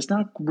writing, but it's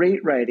not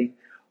great writing.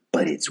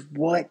 But it's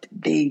what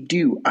they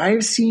do.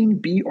 I've seen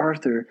B.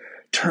 Arthur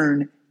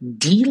turn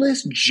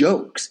D-list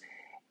jokes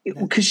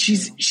because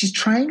she's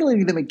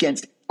triangulating them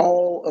against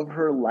all of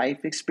her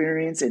life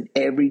experience and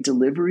every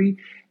delivery.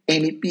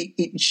 And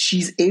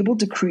she's able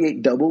to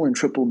create double and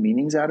triple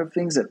meanings out of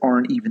things that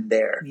aren't even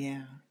there.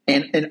 Yeah.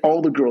 And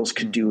all the girls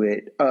could do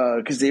it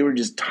because they were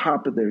just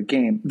top of their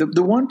game.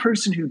 The one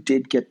person who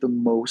did get the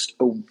most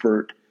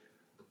overt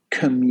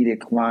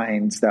comedic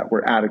lines that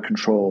were out of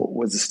control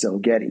was Estelle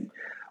Getty.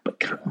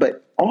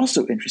 But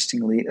also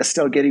interestingly,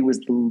 Estelle Getty was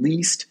the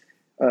least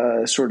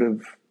sort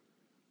of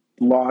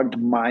logged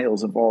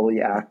miles of all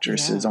the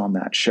actresses on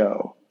that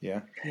show.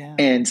 Yeah.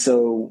 And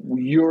so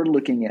you're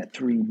looking at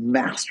three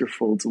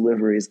masterful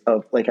deliveries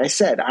of, like I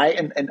said,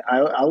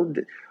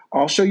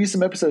 I'll show you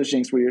some episodes,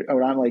 Jinx, where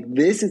I'm like,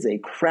 this is a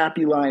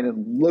crappy line,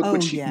 and look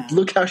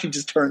how she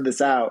just turned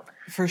this out.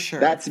 For sure.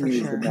 That to me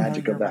is the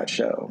magic of that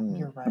show.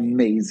 You're right.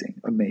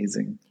 Amazing.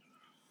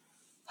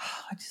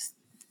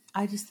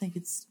 I just think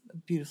it's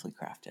beautifully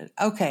crafted.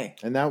 Okay.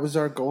 And that was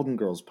our Golden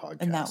Girls podcast.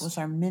 And that was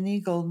our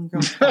mini Golden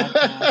Girls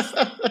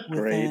podcast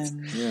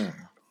within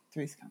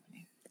Three's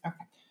Company. Okay.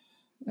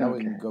 Now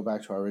we can go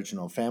back to our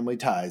original Family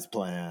Ties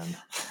plan.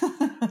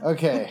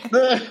 Okay.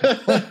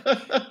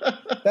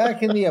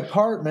 Back in the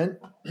apartment,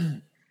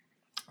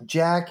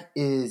 Jack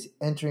is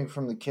entering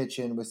from the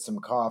kitchen with some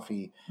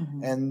coffee,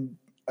 and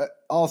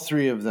all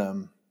three of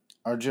them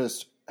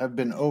have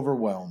been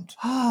overwhelmed.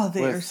 Oh,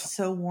 they are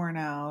so worn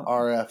out.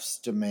 RF's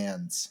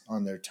demands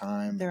on their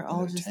time. They're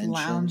all just attention.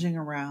 lounging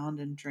around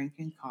and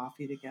drinking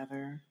coffee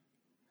together.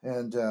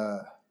 And,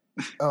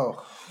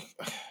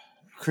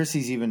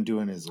 Chrissy's even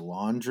doing his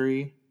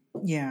laundry.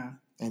 Yeah.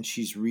 And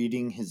she's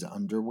reading his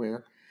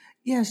underwear.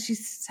 Yeah, she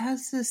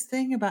has this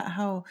thing about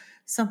how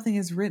something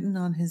is written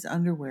on his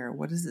underwear.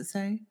 What does it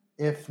say?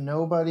 If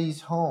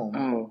nobody's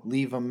home,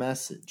 leave a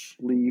message.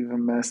 Leave a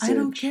message. I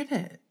don't get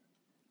it.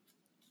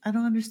 I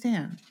don't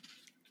understand.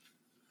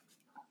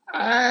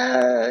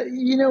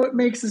 It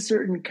makes a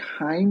certain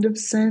kind of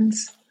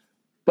sense,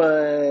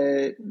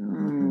 but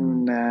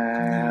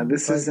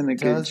this isn't a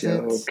good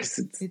joke.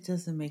 It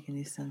doesn't make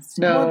any sense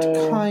to me.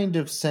 What kind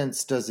of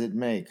sense does it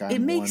make?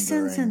 It makes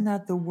sense in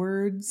that the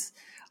words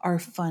are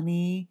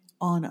funny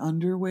on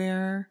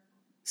underwear,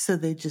 so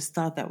they just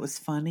thought that was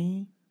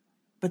funny,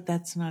 but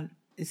it's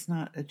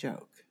not a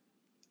joke.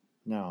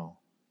 No.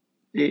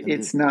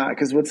 It's not,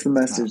 because what's the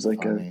message?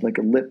 Like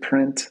a lip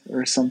print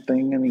or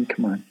something? I mean,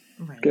 come on.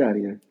 Right. Get out of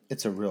here.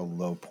 It's a real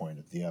low point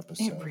of the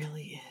episode. It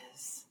really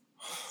is.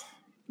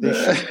 They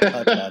should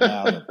cut that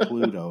out of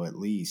Pluto at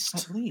least.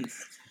 At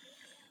least.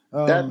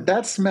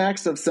 That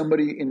smacks of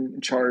somebody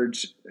in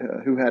charge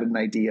who had an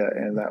idea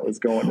and that was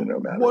going to no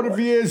matter what. What if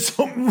he has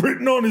something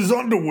written on his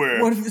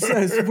underwear? What if it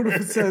says? It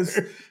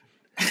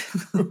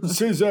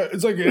says that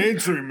it's like an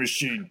answering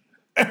machine.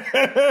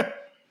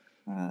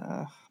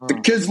 The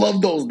kids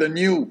love those than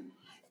you.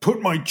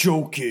 Put my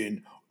joke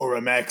in or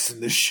I'm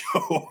axing the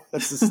show.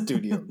 That's the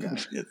studio guy.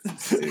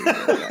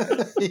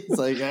 He's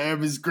like, I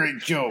have his great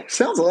joke.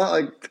 Sounds a lot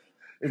like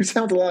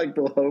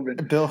Bill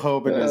Hoban. Bill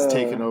Hoban has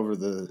taken over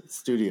the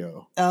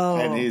studio. Oh.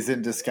 And he's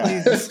in disguise.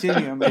 He's the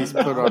studio man. He's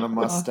put on a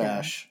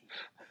mustache.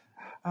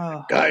 Okay.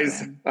 Oh,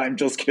 guys, I'm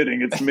just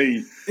kidding. It's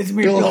me. It's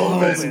me, Bill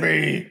Hoban. It's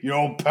me, your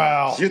old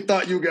pal. You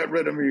thought you got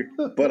rid of me,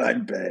 but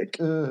I'm back.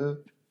 So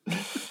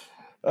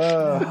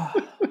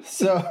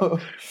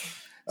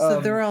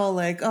they're all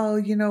like, oh,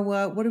 you know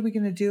what are we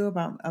going to do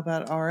about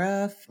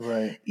RF?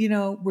 Right.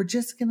 We're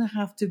just going to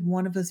have to,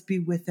 one of us be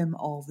with him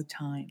all the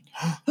time.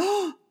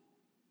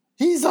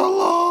 He's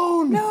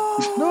alone.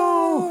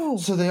 No.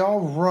 So they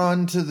all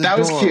run to the door. That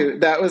was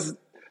cute.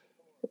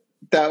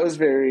 That was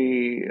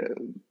very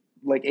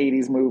like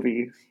 80s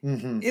movie.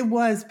 Mm-hmm. It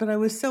was, but I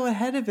was so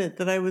ahead of it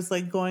that I was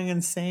like going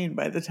insane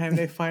by the time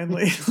they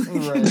finally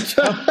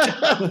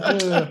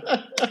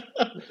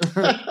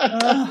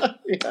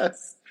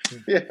Yes.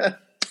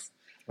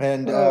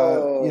 And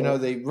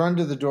they run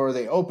to the door,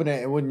 they open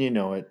it, and wouldn't you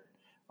know it,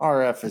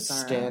 RF is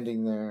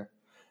standing there.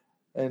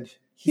 And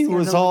he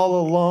was all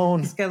alone.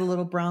 He's got a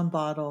little brown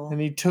bottle.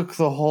 And he took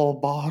the whole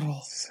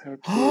bottle. So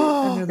cute.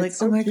 And they're like,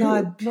 so oh my cute.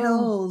 God,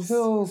 pills.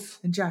 Pills.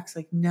 And Jack's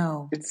like,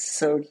 no. It's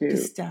so cute.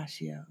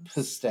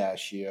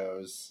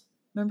 Pistachios.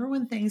 Remember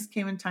when things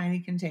came in tiny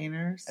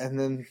containers? And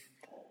then,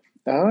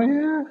 oh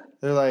yeah,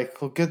 they're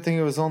like, well, good thing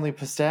it was only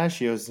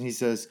pistachios. And he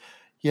says,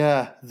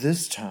 yeah,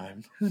 this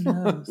time. Who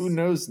knows? Who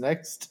knows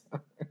next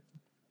time?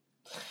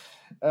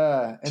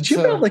 Did you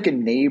have like a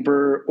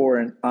neighbor or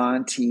an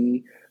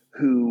auntie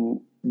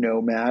who,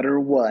 no matter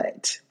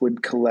what,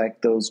 would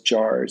collect those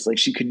jars? Like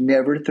she could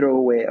never throw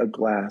away a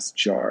glass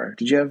jar.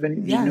 Did you have any?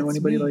 Yeah, do you know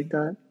anybody me. like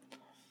that?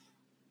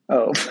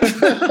 Oh.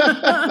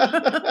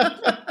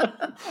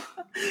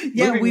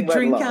 Yeah, we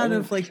drink out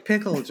of like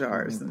pickle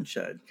jars and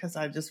shit because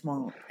I just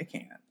won't. I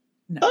can't.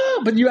 No.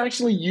 Oh, but you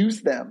actually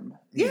use them.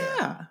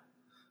 Yeah.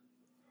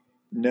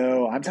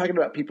 No, I'm talking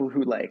about people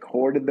who like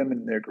hoarded them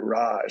in their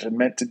garage and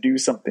meant to do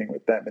something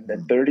with them. And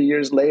then 30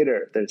 years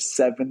later, there's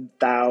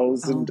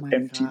 7,000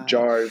 empty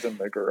jars in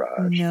the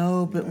garage.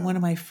 No, but one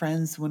of my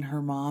friends, when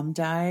her mom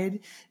died,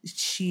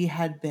 she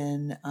had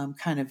been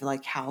kind of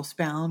like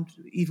housebound.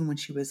 Even when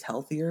she was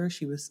healthier,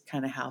 she was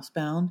kind of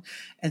housebound.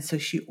 And so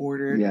she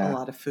ordered a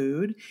lot of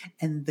food.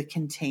 And the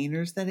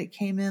containers that it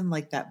came in,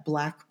 like that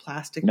black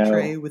plastic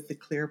tray with the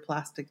clear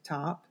plastic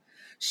top,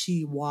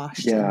 she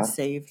washed and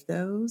saved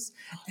those.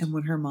 And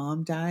when her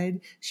mom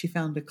died, she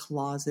found a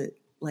closet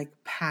like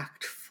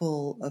packed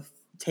full of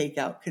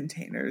takeout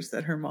containers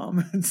that her mom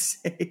had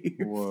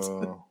saved.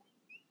 Whoa.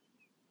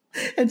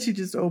 And she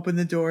just opened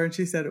the door and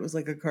she said it was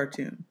like a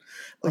cartoon.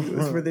 Like it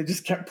was where they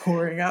just kept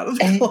pouring out of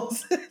the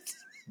closet.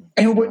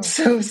 And what's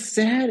so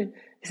sad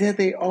is that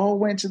they all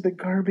went to the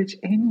garbage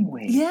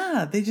anyway.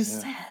 Yeah, they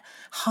just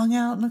hung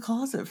out in the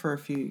closet for a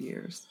few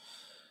years.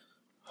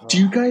 Do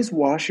you guys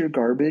wash your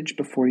garbage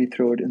before you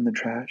throw it in the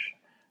trash?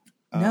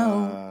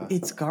 No,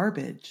 it's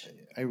garbage.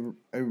 I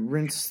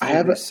rinse the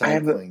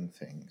recycling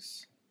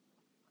things.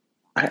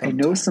 I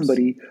know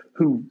somebody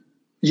who,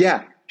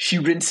 she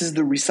rinses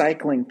the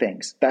recycling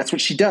things. That's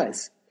what she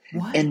does.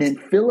 What? And then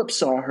Philip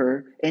saw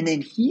her, and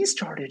then he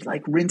started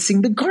like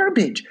rinsing the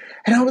garbage.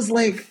 And I was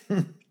like,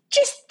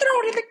 just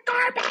throw it in the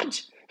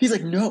garbage. He's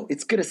like, no,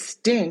 it's going to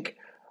stink.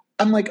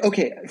 I'm like,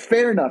 okay,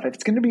 fair enough. If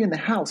it's going to be in the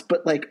house,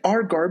 but like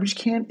our garbage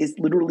can is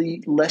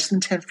literally less than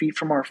 10 feet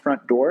from our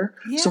front door.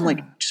 Yeah. So I'm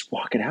like, just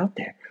walk it out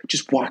there.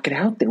 Just walk it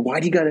out there.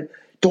 Why do you got to,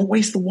 don't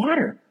waste the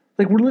water.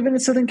 Like we're living in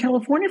Southern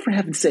California for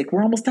heaven's sake.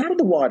 We're almost out of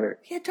the water.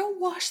 Yeah, don't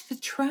wash the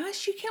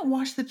trash. You can't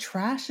wash the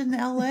trash in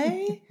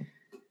LA.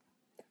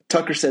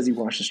 Tucker says he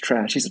washes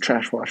trash. He's a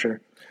trash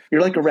washer.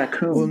 You're like a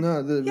raccoon. Well,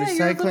 no, the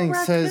recycling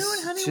says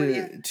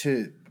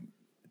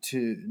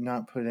to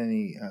not put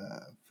any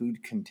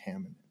food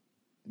contaminated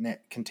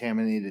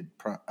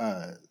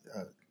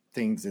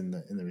things in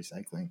the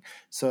recycling.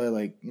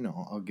 So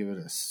I'll give it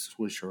a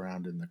swish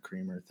around in the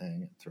creamer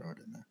thing and throw it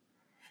in there,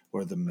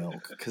 or the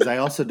milk, because I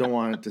also don't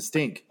want it to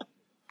stink.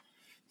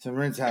 So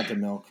rinse out the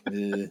milk.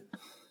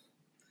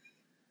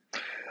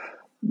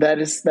 That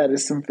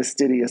is some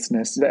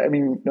fastidiousness. I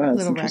mean,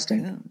 that's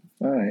interesting. Raccoon.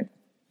 All right.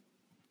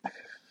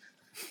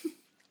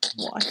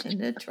 Washing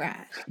the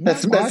trash.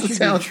 That's the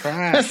sound.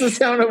 That's the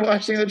sound of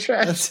washing the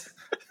trash.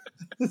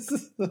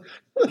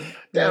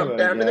 down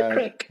to the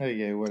creek.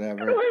 Okay,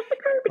 whatever.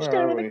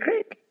 Down to the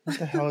creek. What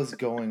the hell is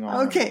going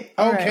on? Okay.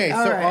 All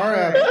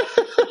right.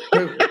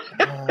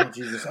 Oh,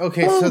 Jesus.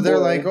 Okay, so they're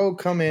like,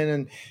 come in,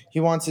 and he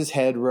wants his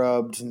head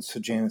rubbed, and so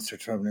Janet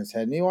starts rubbing his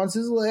head, and he wants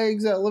his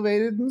legs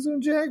elevated, and so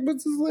Jack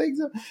puts his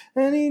legs up,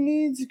 and he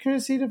needs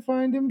Chrissy to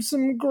find him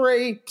some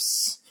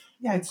grapes.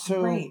 Yeah, and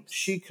so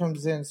she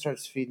comes in and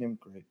starts feeding him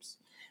grapes.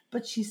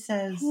 But she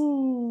says,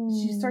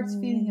 she starts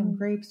feeding him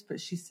grapes,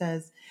 but she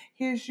says,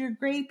 here's your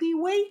grapey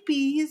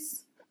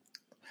wapies.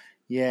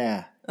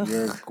 Yeah,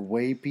 your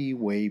grapey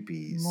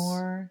wapies.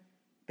 More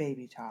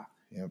baby talk.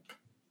 Yep.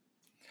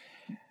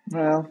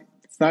 Well,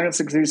 it's not going to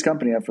succeed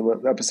company after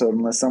the episode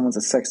unless someone's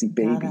a sexy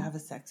baby. Gotta have a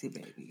sexy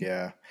baby.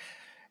 Yeah.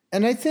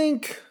 And I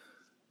think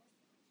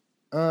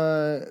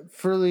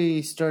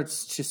Furley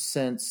starts to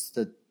sense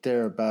that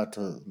they're about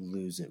to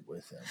lose it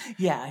with him.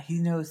 Yeah, he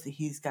knows that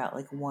he's got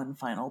like one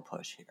final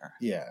push here.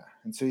 Yeah.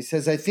 And so he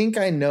says, I think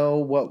I know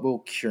what will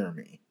cure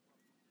me.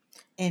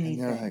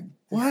 Anything. And they're like,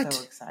 what? They're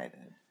so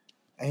excited.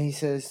 And he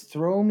says,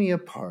 throw me a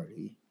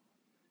party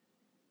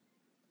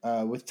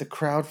with the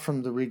crowd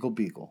from the Regal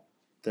Beagle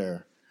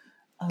there.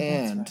 Oh,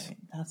 and that's right.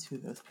 That's who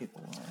those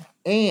people were.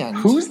 And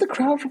who's the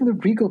crowd from the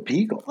Regal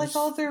Beagle? Like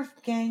all their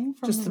gang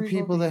from just the Regal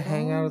people Beagle, that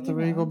hang out at the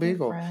Regal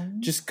Beagle.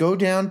 Friends. Just go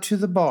down to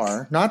the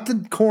bar, not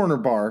the corner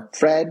bar.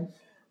 Fred,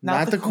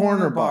 not the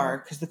corner bar,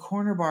 because the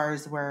corner bar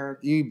is where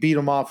you beat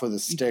them off with a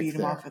stick. You beat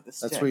them off with a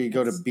stick. That's where you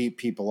go to beat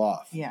people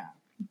off. Yeah,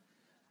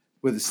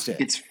 with a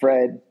stick. It's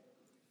Fred,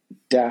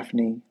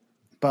 Daphne,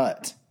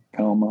 but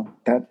Elma.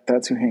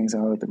 That's who hangs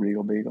out at the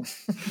Regal Beagle.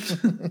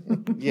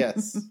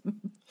 Yes.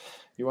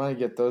 You want to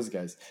get those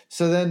guys.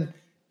 So then,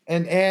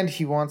 and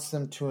he wants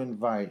them to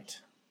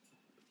invite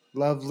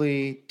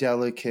lovely,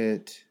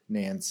 delicate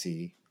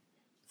Nancy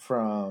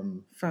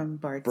from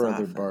Bart's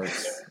Brother office.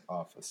 Bart's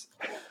office.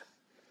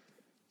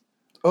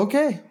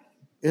 Okay,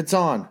 it's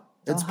on.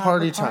 It's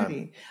party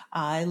time.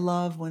 I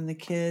love when the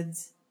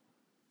kids,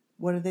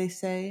 what do they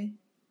say?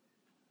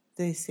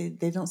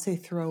 They don't say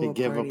throw a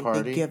party. Give a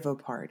party. They give a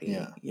party.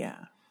 Yeah.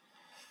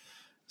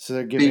 So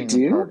they're giving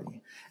a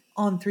party.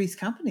 On Three's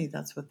Company,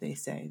 that's what they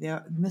say.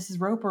 Mrs.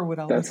 Roper would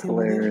always say,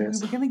 hilarious.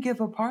 we were going to give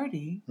a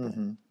party.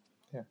 Mm-hmm.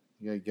 Yeah,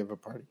 you got to give a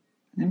party.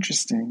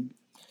 Interesting.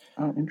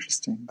 Oh,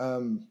 interesting.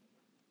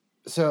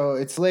 So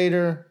it's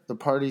later. The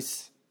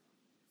party's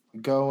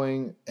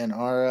going, and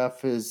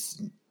RF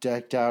is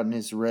decked out in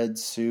his red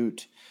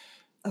suit.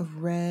 A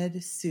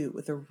red suit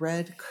with a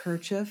red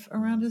kerchief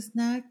around his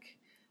neck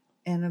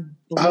and a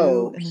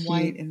blue and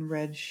white and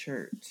red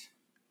shirt.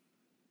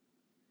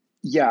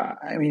 Yeah,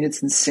 I mean,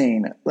 it's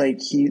insane. Like,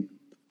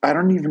 I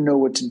don't even know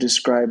what to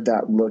describe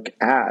that look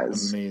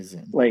as.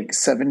 Amazing. Like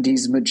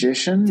 70s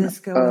magician.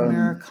 Disco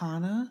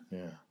Americana.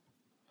 Yeah.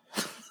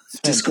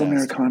 Disco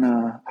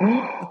Americana.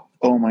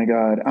 Oh my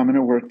God, I'm going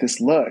to work this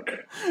look.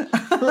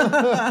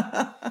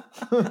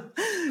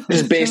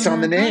 Just based on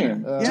the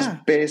name.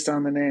 Just based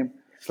on the name.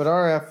 But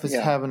RF is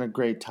having a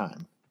great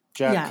time.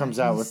 Jack comes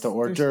out with the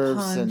hors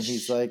d'oeuvres, and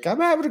he's like,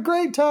 I'm having a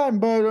great time,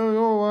 but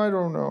I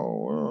don't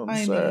know.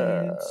 I'm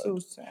sad. It's so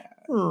sad.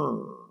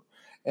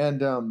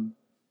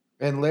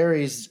 And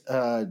Larry's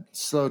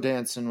slow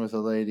dancing with a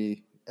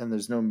lady, and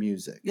there's no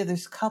music. Yeah,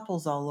 there's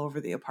couples all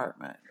over the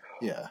apartment.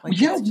 Yeah.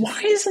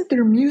 Why isn't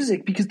there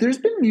music? Because there's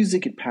been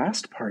music at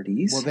past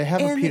parties. Well, they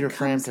have a Peter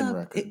Frampton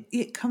record.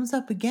 It comes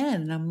up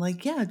again, and I'm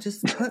like,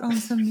 just put on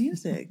some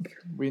music.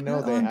 We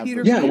know they have.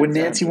 Peter Frampton. When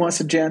Nancy wants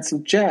to dance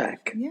with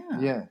Jack.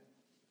 Yeah.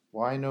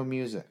 Why no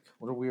music?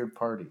 What a weird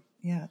party.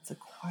 Yeah, it's a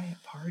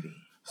quiet party.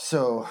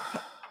 So,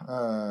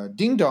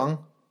 ding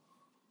dong.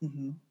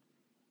 Mm-hmm.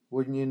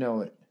 Wouldn't you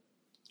know it?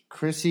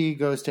 Chrissy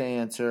goes to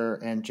answer,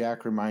 and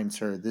Jack reminds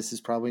her, this is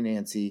probably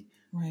Nancy.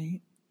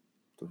 Right.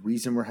 The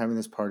reason we're having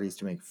this party is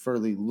to make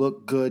Furley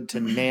look good to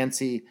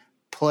Nancy.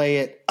 Play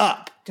it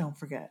up. Don't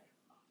forget.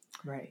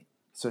 Right.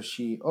 So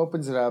she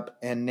opens it up,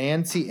 and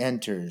Nancy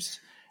enters.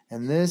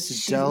 And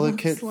this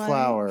delicate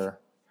flower,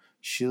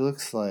 she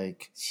looks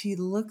like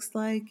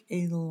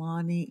a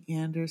Lonnie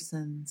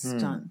Anderson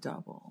stunt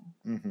double.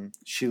 Mm-hmm.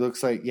 She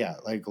looks like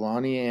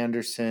Lonnie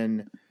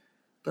Anderson.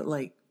 But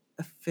like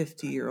a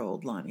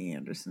 50-year-old Lonnie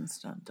Anderson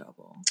stunt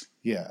double.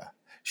 Yeah.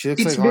 She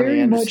looks like Lonnie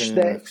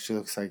Anderson. She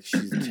looks like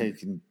she's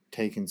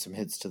taking some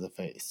hits to the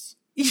face.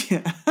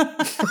 Yeah.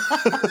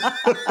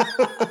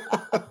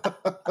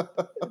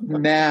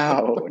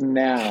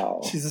 Now.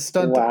 She's a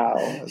stunt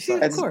double. Wow.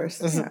 Of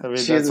course. Yeah. I mean,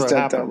 she is a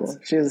stunt double.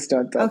 She is a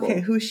stunt double.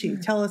 Okay, who's she?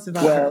 Tell us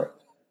about her.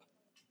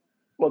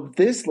 Well,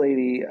 this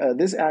lady,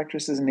 this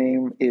actress's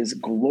name is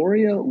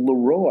Gloria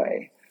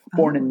Leroy.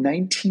 Born in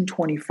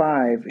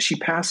 1925. She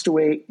passed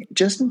away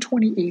just in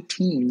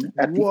 2018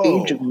 at the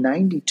age of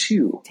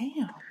 92.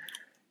 Damn.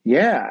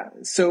 Yeah.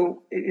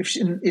 So if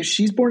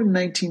she's born in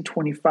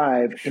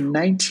 1925, in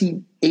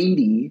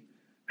 1980,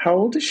 how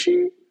old is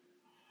she?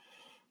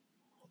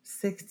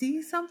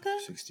 60-something?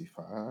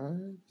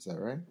 65. Is that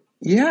right?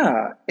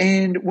 Yeah.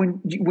 And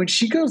when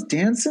she goes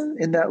dancing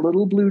in that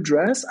little blue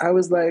dress, I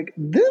was like,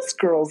 this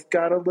girl's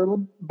got a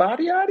little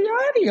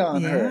body-yaddy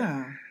on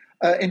her.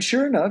 And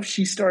sure enough,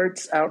 she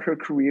starts out her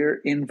career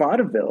in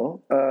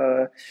vaudeville,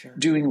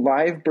 doing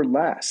live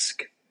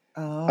burlesque,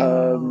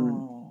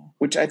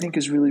 which I think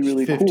is really,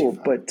 really cool.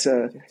 But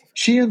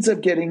she ends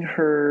up getting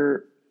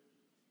her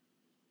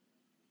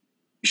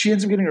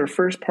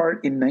first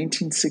part in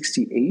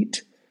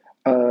 1968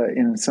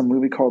 in some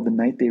movie called The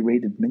Night They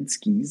Raided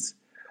Minsky's.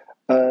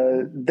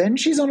 Then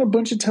she's on a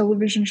bunch of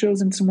television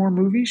shows and some more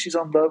movies. She's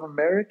on Love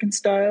American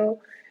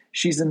Style.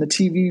 She's in the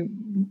TV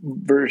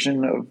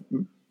version of.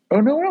 Oh,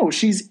 no,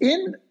 she's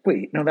in –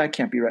 wait, no, that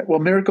can't be right. Well,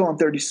 Miracle on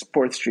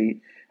 34th Street,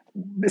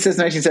 it says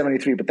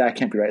 1973, but that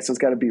can't be right, so it's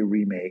got to be a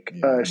remake.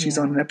 She's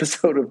on an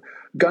episode of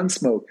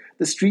Gunsmoke,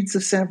 The Streets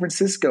of San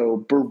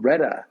Francisco,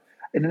 Beretta,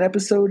 in an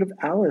episode of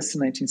Alice in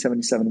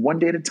 1977, One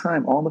Day at a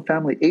Time, All in the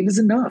Family, 8 is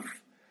Enough.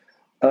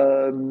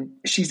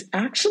 She's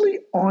actually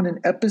on an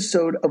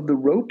episode of The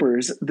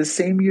Ropers the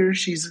same year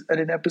she's in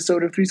an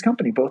episode of Three's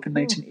Company, both in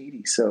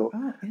 1980. So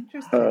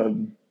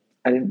interesting.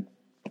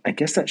 I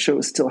guess that show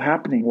is still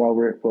happening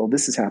while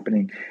this is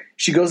happening.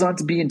 She goes on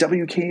to be in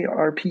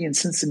WKRP in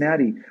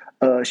Cincinnati.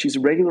 She's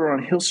a regular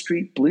on Hill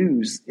Street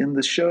Blues in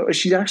the show.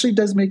 She actually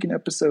does make an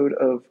episode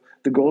of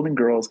The Golden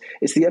Girls.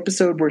 It's the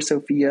episode where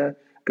Sophia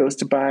goes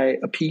to buy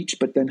a peach,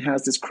 but then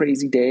has this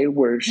crazy day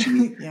where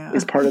she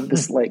is part of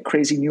this like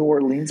crazy New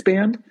Orleans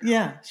band.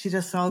 Yeah, she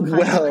does all kinds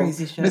of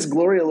crazy shit. Miss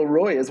Gloria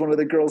Leroy is one of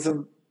the girls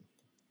in.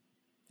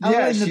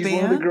 She's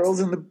one of the girls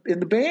in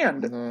the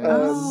band.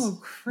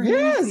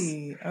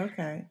 Crazy! Yes.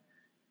 Okay.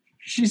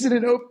 She's in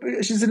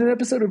an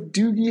episode of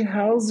Doogie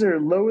Howser,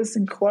 Lois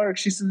and Clark.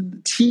 She's in the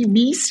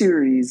TV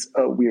series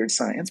Weird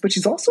Science, but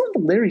she's also in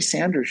the Larry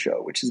Sanders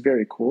Show, which is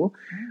very cool.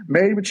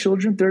 Married with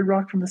Children, Third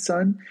Rock from the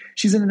Sun.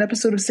 She's in an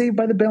episode of Saved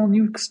by the Bell,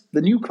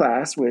 the New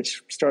Class,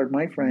 which starred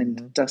my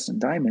friend Dustin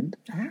Diamond.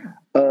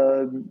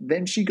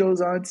 Then she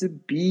goes on to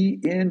be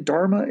in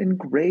Dharma and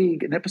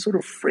Greg, an episode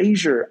of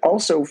Frasier.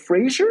 Also,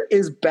 Frasier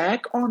is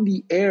back on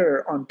the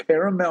air on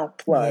Paramount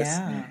Plus,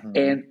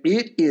 and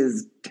it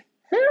is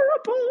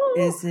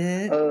terrible. Is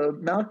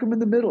it? Malcolm in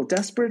the Middle,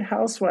 Desperate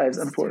Housewives,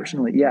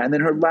 unfortunately. Yeah, and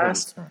then her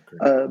last, we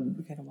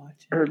gotta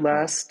watch it. her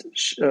last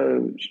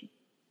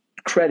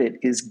credit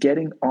is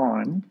Getting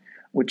On,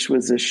 which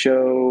was a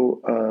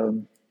show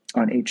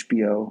on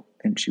HBO,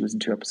 and she was in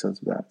 2 episodes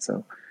of that.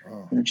 So,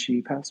 and then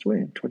she passed away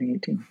in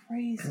 2018.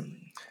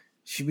 Crazy.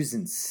 She was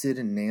in Sid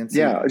and Nancy.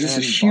 Yeah, just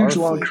a huge,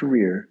 long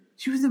career.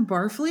 She was in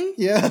Barfly?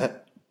 Yeah.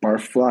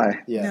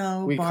 Barfly. Yeah.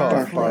 No, we call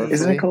it Barfly.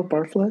 Isn't it called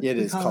Barfly? It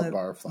is called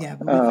Barfly. Yeah,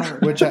 but we call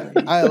it which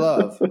Barfly. I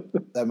love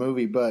that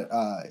movie, but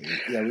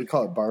yeah, we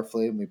call it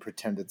Barfly, and we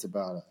pretend it's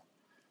about a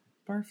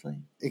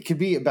Barfly. It could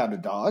be about a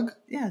dog.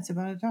 Yeah, it's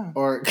about a dog.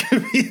 Or it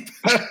could be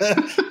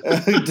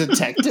a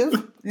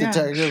detective. Yeah.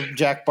 Detective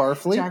Jack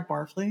Barfly. Jack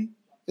Barfly.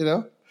 You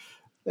know?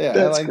 Yeah,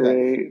 That's I like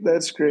great. that.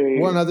 That's great.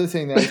 One other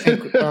thing that I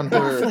think on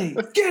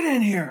Barfly, get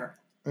in here.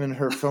 In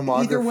her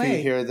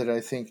filmography here that I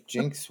think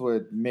Jinx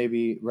would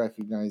maybe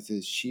recognize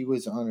is she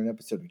was on an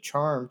episode of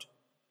Charmed.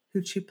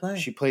 Who'd she play?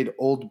 She played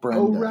Old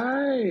Brenda. Oh,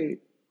 right.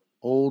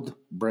 Old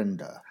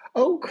Brenda.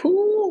 Oh,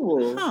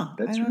 cool. Huh.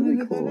 That's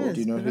really cool. Do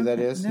you know who that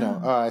is?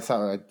 No. Oh, I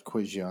thought I'd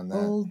quiz you on that.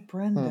 Old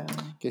Brenda.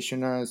 Guess you're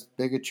not as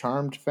big a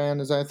Charmed fan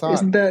as I thought.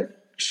 Isn't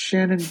that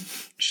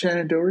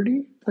Shannon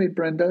Doherty played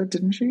Brenda,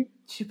 didn't she?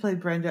 She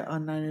played Brenda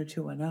on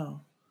 90210.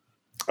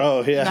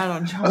 Oh, yeah. Not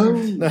on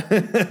Charmed.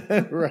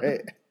 Oh.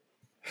 Right.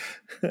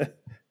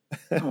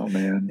 Oh,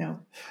 man. No.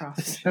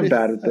 I'm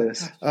bad at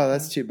this. Oh,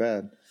 that's too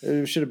bad.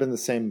 It should have been the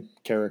same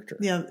character.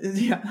 Yeah.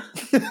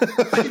 She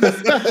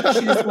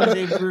just one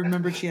day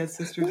remembered she had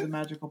sisters with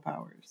magical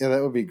powers. Yeah,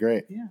 that would be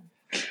great. Yeah.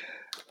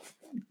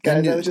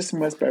 Guys, I was just in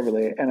West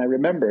Beverly, and I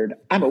remembered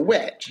I'm a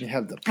witch. You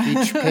have the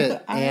Peach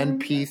Pit and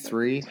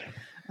P3.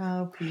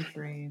 Oh,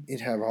 P3.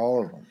 You'd have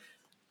all of them.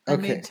 I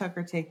Okay. made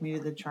Tucker take me to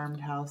the Charmed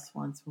house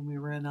once when we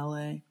were in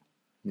LA.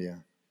 Yeah.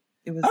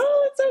 It was.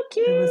 Oh, it's so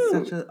cute.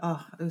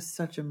 It was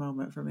such a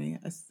moment for me.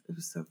 It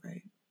was so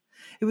great.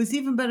 It was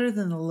even better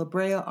than the La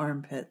Brea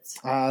armpits.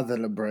 Ah, the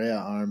La Brea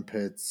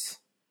armpits.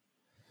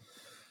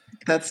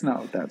 That's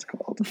not what that's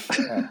called.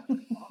 Oh.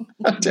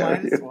 How dare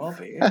Might as you? well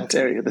be. How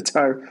dare you?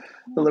 The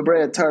La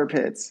Brea tar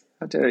pits.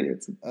 How dare you?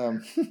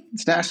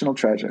 It's national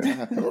treasure.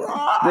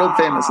 World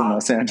famous in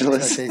Los That's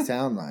Angeles. what they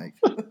sound like.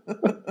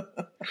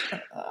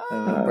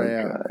 La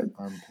Brea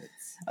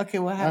armpits. Okay,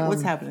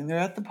 what's happening? They're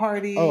at the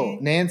party. Oh,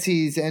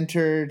 Nancy's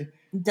entered.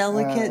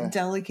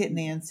 Delicate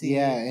Nancy.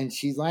 Yeah, and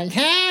she's like,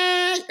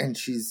 hey! And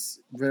she's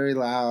very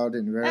loud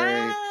and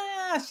very...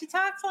 she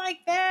talks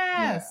like this.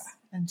 Yeah.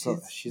 And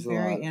she's a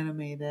very lot.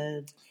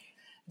 animated.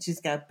 She's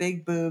got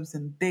big boobs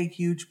and big,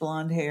 huge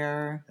blonde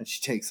hair. And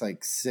she takes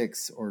like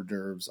 6 hors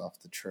d'oeuvres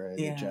off the tray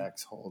that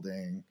Jack's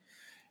holding.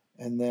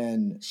 And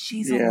then...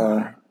 She's a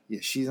lot. Yeah,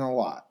 she's a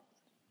lot.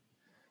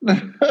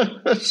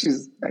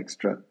 She's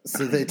extra.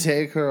 So they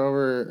take her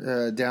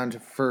over down to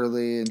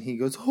Furley, and he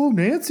goes, oh,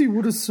 Nancy,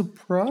 what a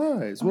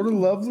surprise. What a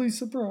lovely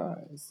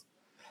surprise.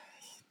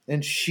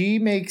 And she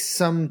makes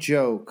some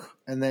joke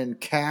and then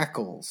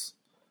cackles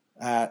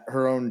at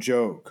her own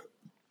joke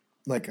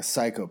like a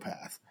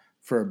psychopath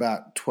for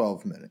about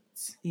 12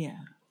 minutes. Yeah.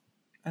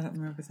 I don't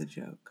remember the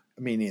joke.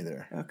 Me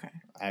neither. Okay.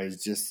 I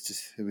was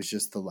it was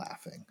just the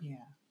laughing. Yeah.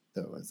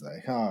 That was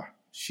like,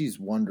 she's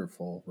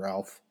wonderful,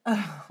 Ralph.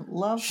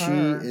 Love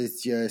her. She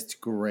is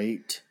just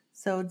great.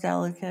 So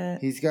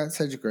delicate. He's got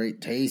such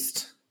great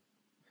taste.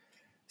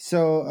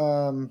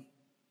 So,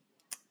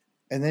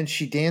 and then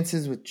she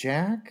dances with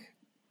Jack.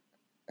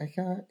 I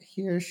got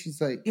here.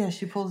 She's like, yeah,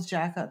 she pulls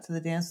Jack out to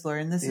the dance floor,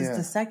 and this is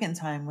the second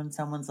time when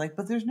someone's like,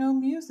 "But there's no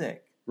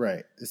music."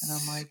 Right. And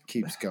I'm like,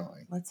 keeps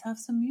going. Let's have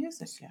some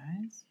music,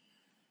 guys.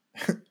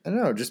 I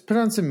don't know. Just put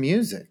on some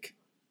music.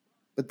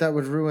 But that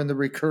would ruin the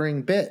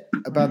recurring bit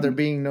about there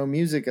being no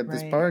music at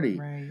this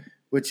party,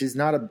 which is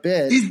not a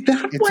bit. Is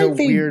that it's why a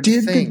they weird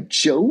did thing. the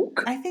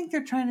joke? I think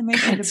they're trying to make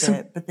it a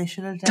bit, but they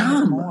should have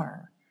done it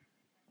more.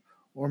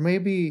 Or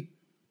maybe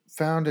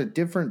found a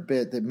different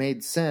bit that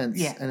made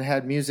sense and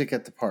had music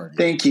at the party.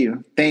 Thank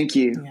you.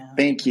 Yeah.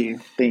 Thank you.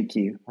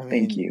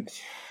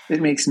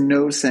 It makes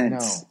no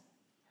sense. No.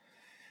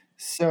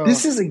 So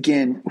this is,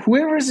 again,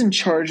 whoever's in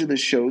charge of the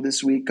show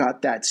this week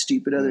got that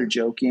stupid other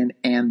joke in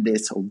and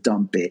this whole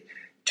dumb bit.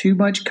 Too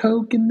much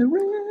coke in the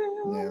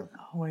room. Yeah.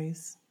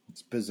 Always.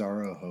 It's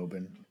Bizarro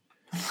Hoban.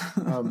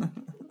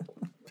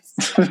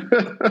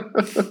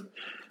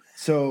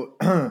 So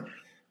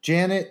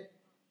Janet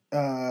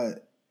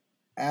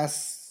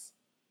asks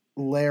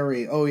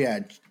Larry, oh yeah,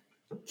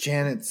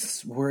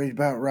 Janet's worried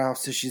about Ralph.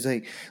 So she's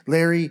like,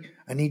 Larry,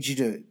 I need you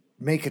to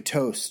make a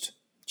toast.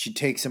 She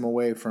takes him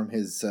away from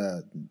his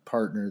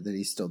partner that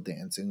he's still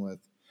dancing with.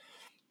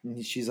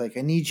 And she's like,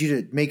 I need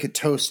you to make a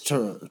toast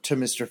to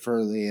Mr.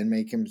 Furley and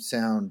make him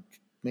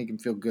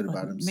feel good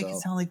about himself. Make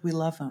it sound like we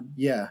love him.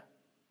 Yeah.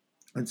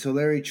 And so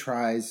Larry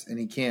tries, and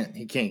he can't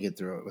get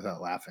through it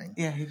without laughing.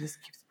 Yeah, he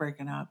just keeps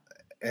breaking up.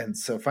 And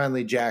so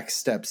finally Jack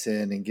steps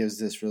in and gives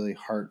this really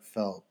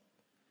heartfelt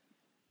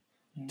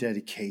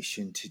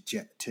dedication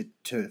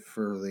to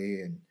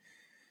Furley.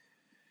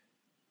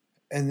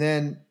 And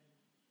then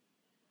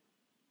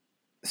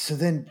So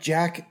then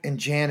Jack and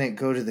Janet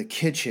go to the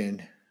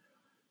kitchen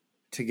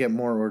to get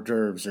more hors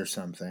d'oeuvres or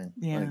something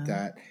like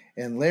that.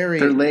 And Larry...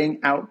 They're laying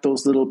out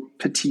those little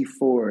petit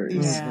fours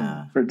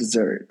for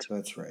dessert.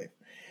 That's right.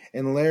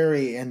 And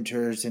Larry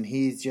enters, and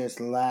he's just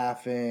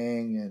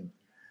laughing.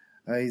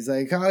 And he's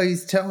like,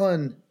 he's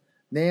telling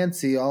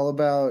Nancy all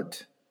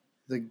about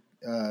the...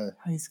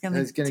 he's going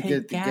to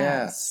get the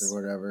gas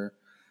or whatever.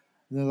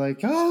 And they're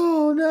like,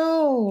 oh,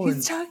 no.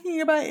 He's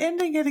talking about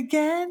ending it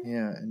again?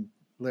 Yeah, and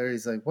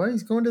Larry's like, why?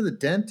 He's going to the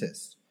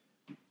dentist.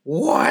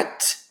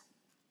 What?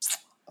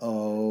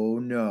 Oh,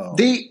 no.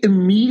 They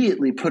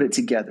immediately put it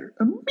together.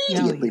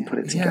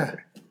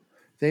 Together.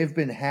 They've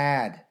been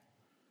had.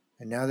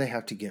 And now they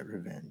have to get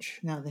revenge.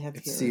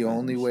 It's the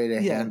only way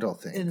to handle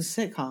things. In a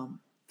sitcom,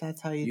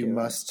 that's how you do it. You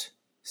must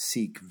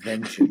seek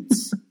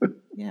vengeance.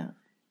 Yeah.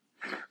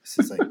 This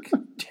is like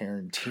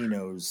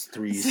Tarantino's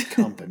Three's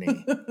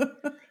Company.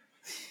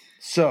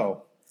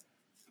 So,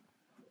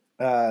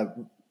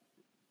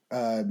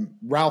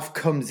 Ralph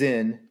comes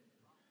in,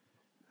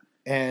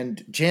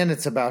 and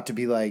Janet's about to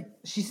be like...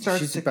 she's about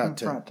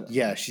to confront him.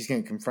 Yeah, she's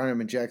going to confront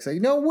him, and Jack's like,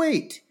 no,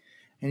 wait.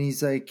 And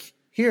he's like,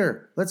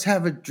 here, let's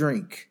have a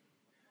drink,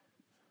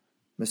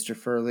 Mr.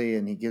 Furley.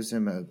 And he gives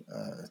him a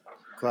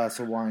glass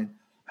of wine,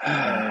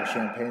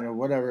 champagne, or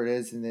whatever it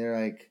is. And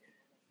they're like,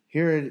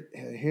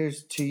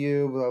 here's to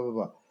you, blah, blah,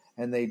 blah.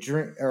 And they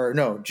drink, or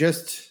no,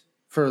 just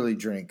Furley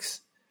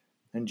drinks.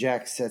 And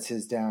Jack sets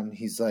his down.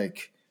 He's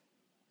like,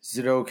 is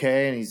it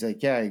okay? And he's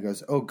like, yeah. He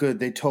goes, oh, good.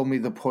 They told me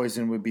the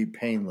poison would be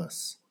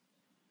painless.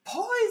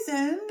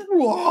 Poison?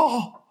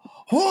 Whoa!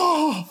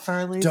 Whoa!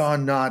 Furley's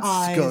Don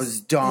Knotts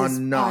goes Don his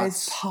Knotts.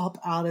 eyes pop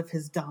out of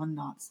his Don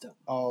Knotts stuff.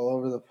 All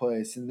over the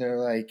place. And they're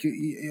like,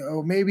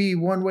 maybe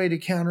one way to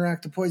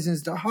counteract the poison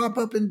is to hop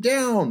up and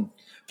down.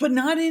 But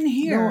not in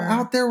here. No,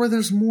 out there where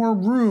there's more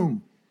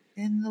room.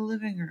 In the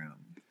living room.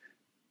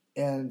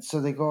 And so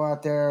they go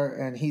out there,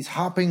 and he's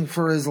hopping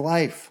for his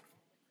life.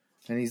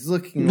 And he's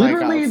looking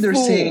literally, like a they're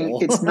fool. saying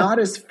it's not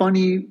as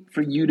funny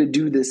for you to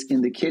do this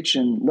in the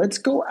kitchen. Let's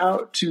go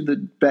out to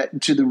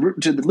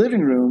the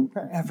living room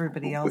for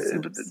everybody else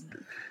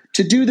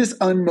to do this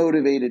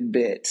unmotivated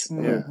bit.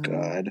 Mm-hmm. Oh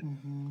God!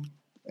 Mm-hmm.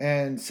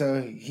 And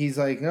so he's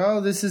like, "Oh,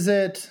 this is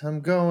it.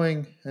 I'm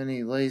going." And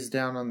he lays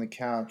down on the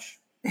couch.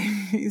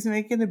 He's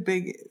making a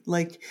big,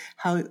 like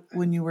how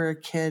when you were a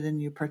kid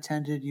and you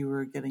pretended you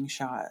were getting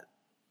shot.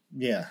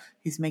 Yeah,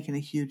 he's making a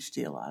huge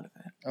deal out of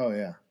it. Oh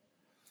yeah.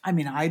 I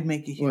mean, I'd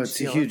make a huge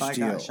deal if I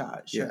got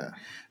shot. Sure. Yeah.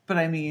 But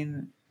I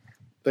mean...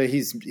 But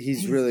he's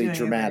really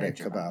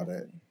dramatic about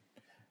it.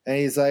 And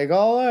he's like,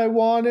 all I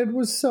wanted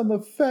was some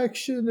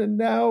affection, and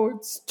now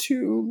it's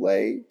too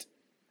late.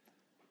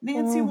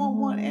 Nancy won't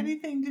want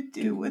anything to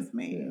do with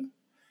me.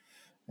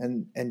 Yeah.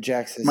 And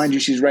Jack says... Mind you,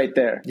 she's right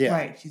there. Yeah.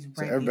 Right, she's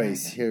right so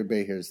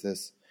everybody hears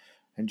this.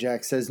 And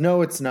Jack says,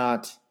 no, it's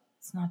not.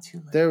 It's not too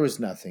late. There was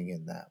nothing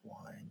in that wine.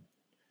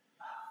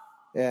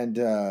 And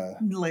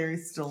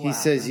Larry's still he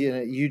laughing. says,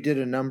 you did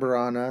a number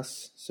on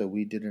us, so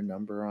we did a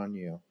number on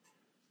you.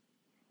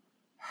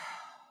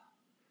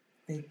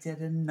 They did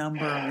a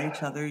number on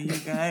each other, you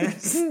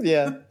guys.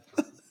 Yeah.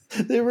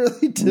 They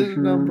really did a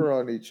number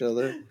on each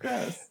other.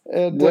 Yes.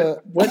 And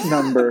what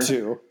number?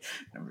 Two.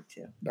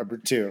 Number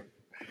two.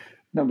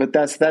 No, but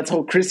that's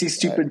whole Chrissy's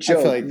stupid joke.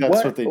 I feel like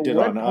that's what they did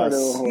on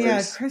us.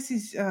 Yeah,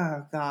 Chrissy's.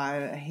 Oh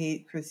God, I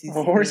hate Chrissy's.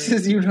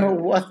 Horses, you know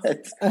what?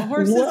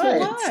 Horses,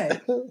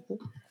 what?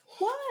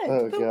 What?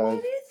 Oh, but God.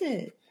 what is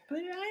it? But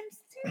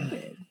I'm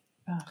stupid.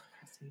 Oh,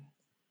 Chrissy.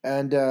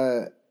 And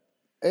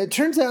it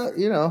turns out,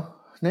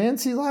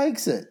 Nancy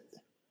likes it.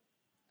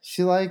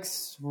 She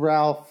likes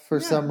Ralph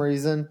for some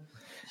reason.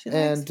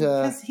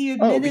 Because he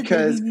admitted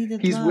that he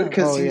needed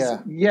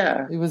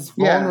love. He was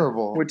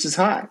vulnerable. Which is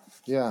hot.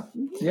 Yeah.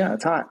 Yeah,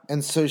 it's hot.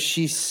 And so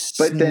she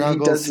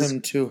snuggles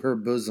him to her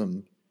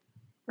bosom.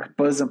 Her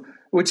bosom,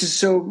 which is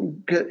so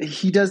good.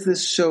 He does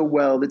this so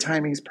well. The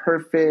timing's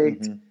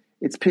perfect. Mm-hmm.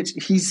 It's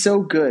pitched. He's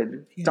so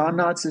good. Yeah. Don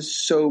Knotts is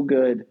so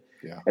good.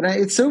 Yeah. And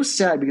it's so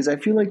sad because I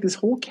feel like this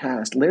whole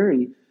cast,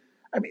 Larry,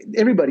 I mean,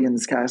 everybody in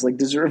this cast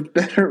deserved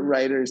better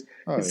writers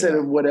instead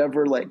of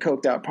whatever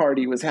coked out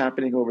party was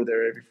happening over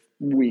there every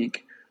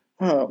week.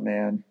 Oh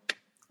man.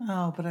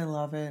 Oh, but I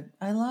love it.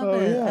 I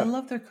love it. Yeah. I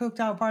love their cooked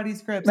out party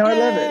scripts. No, Yay! I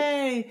love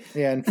it.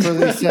 Yeah, and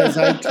Furley says,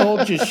 I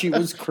told you she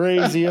was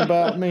crazy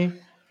about me.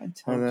 And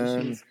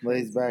then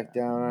lays back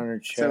down on her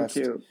chest.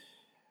 So cute.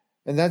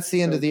 And that's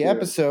the end of the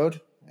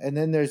episode. And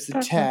then there's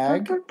the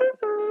tag.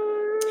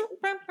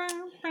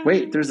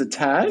 Wait, there's a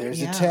tag?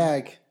 There's a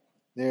tag.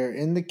 They're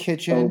in the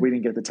kitchen. Oh, we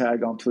didn't get the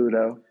tag on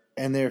Pluto.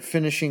 And they're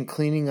finishing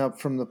cleaning up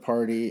from the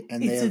party.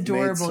 And it's they have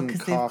adorable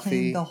because they've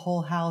cleaned the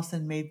whole house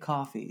and made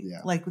coffee.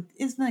 Yeah.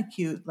 Isn't that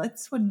cute?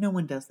 That's when no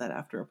one does that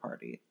after a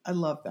party. I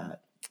love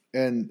that.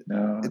 And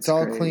it's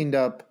all cleaned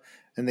up.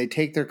 And they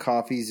take their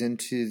coffees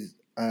into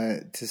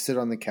to sit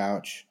on the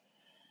couch.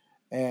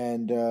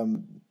 And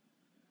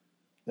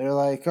they're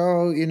like,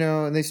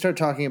 and they start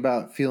talking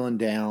about feeling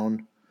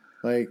down.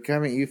 Like,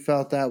 haven't you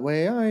felt that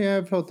way? Oh, yeah,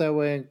 I felt that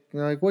way. And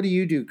you're like, what do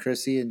you do,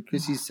 Chrissy? And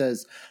Chrissy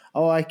says,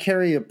 oh, I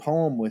carry a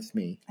poem with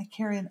me. I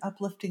carry an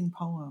uplifting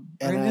poem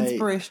or an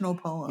inspirational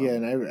poem. Yeah,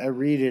 and I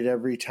read it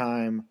every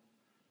time.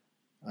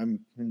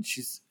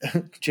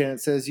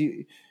 Janet says,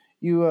 you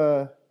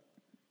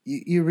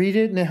read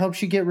it and it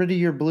helps you get rid of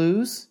your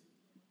blues?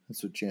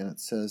 That's what Janet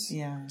says.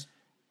 Yeah.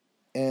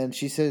 And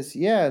she says,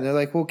 yeah. And they're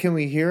like, well, can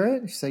we hear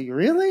it? She's like,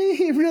 really?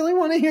 You really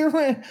want to hear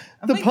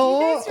the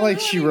poem?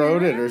 Like she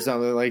wrote it or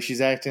something. Like she's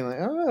acting like,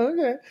 oh,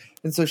 okay.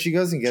 And so she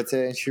goes and gets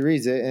it and she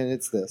reads it. And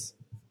it's this.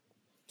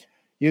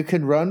 You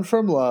can run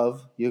from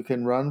love. You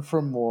can run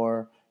from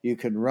war. You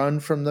can run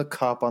from the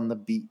cop on the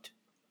beat.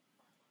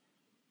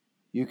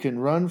 You can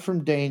run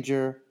from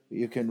danger.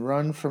 You can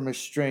run from a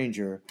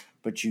stranger.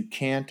 But you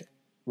can't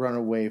run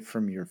away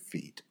from your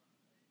feet.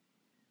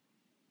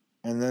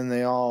 And then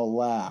they all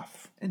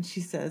laugh. And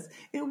she says,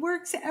 it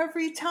works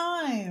every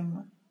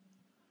time.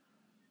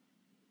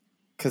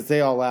 Because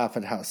they all laugh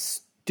at how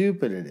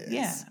stupid it is.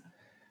 Yeah.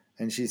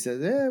 And she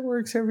says, it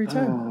works every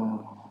time.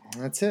 Oh.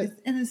 That's it.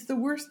 And it's the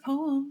worst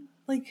poem.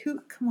 Like,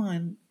 come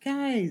on,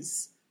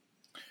 guys.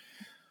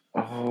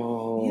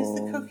 Oh. Use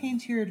the cocaine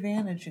to your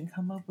advantage and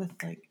come up with,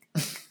 like,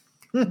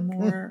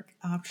 more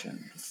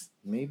options.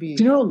 Maybe.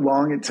 Do you know how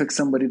long it took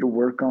somebody to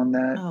work on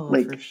that? Oh,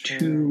 like, for sure.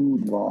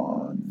 Too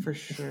long. For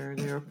sure.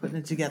 They were putting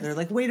it together.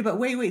 Like,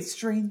 wait,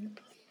 strain,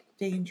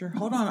 danger.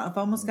 Hold on. I've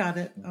almost got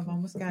it,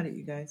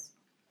 you guys.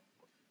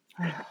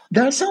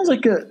 That sounds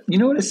like you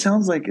know what it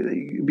sounds like?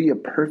 It'd be a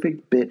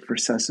perfect bit for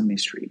Sesame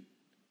Street.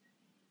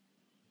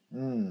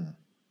 Mm.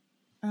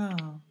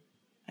 Oh,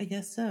 I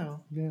guess so.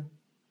 Yeah.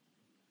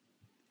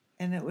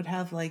 And it would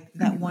have, like,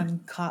 that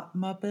one cop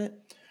Muppet.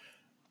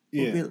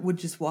 Yeah. Would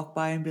just walk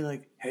by and be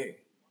like, hey.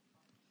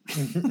 Yeah.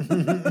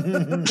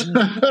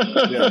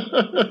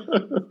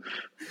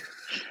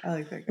 I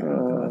like that guy.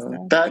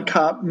 That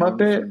cop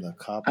Muppet.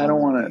 I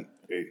don't want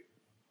to.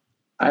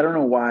 I don't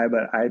know why,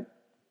 but I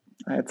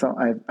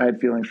had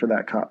feelings for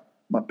that cop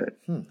Muppet.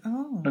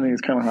 Oh, I think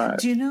it's kind of hot.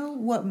 Do you know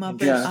what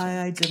Muppet I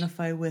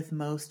identify with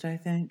most? I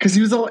think because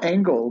he was all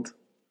angled.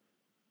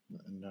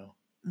 No.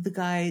 The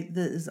guy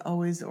that is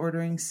always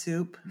ordering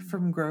soup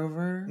from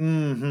Grover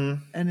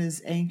and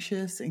is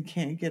anxious and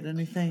can't get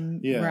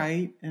anything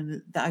right.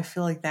 And I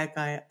feel like that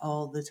guy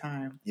all the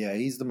time. Yeah,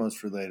 he's the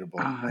most relatable.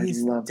 I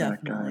love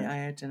that guy.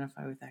 I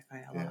identify with that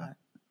guy a lot.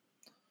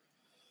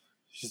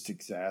 It's just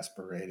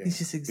exasperating. He's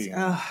just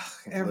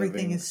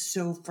everything is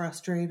so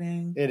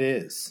frustrating. It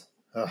is.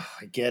 I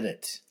get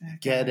it.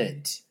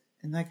 It.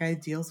 And that guy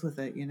deals with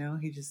it, you know?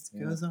 He just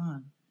goes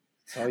on.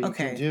 That's all you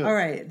can do. All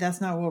right.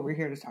 That's not what we're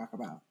here to talk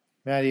about.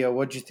 Matteo,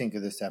 what'd you think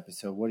of this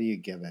episode? What do you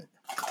give it?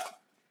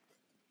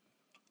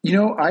 You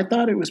know, I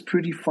thought it was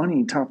pretty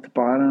funny, top to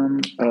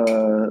bottom.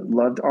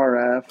 Loved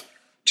RF.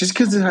 Just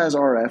because it has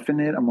RF in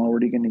it, I'm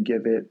already going to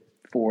give it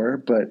 4.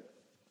 But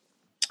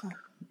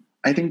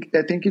I think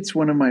it's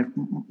one of my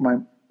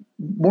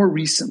more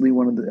recently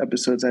one of the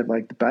episodes I've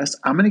liked the best.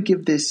 I'm going to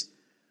give this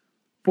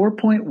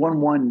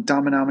 4.11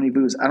 Dominomini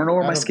Booze. I don't know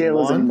where my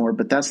scale is anymore,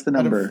 but that's the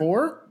number. Out of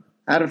 4?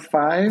 Out of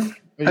 5?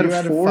 Out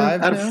of 4?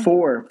 Out of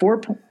 4.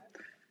 4.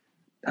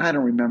 I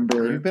don't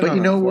remember, but you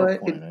know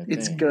what?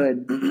 It's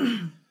good.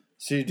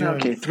 So you're doing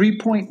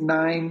 3.9,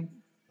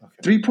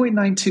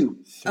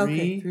 3.92.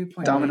 Okay, 3.92.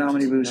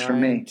 Dominomini Boost for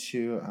me.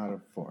 2 out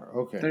of 4.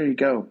 Okay. There you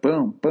go.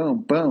 Boom,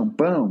 boom, boom,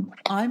 boom.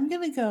 I'm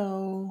gonna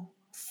go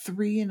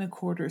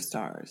 3.25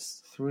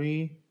 stars.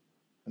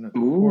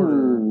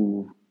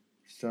 3.25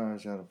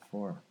 stars out of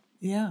 4.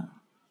 Yeah.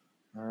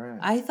 All right.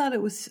 I thought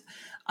it was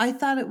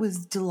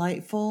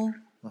delightful.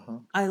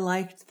 I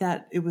liked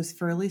that it was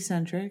Furley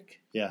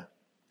centric. Yeah.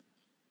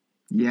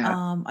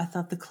 Yeah. I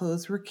thought the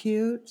clothes were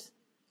cute.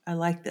 I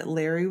liked that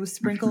Larry was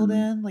sprinkled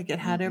in. Like it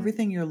had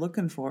everything you're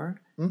looking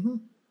for. Mm-hmm.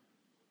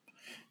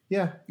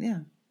 Yeah. Yeah.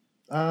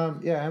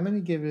 I'm going to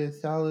give it a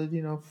solid,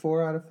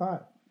 4 out of 5.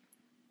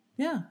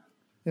 Yeah.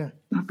 Yeah.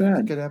 Not bad. It's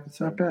a good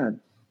episode. Not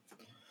bad.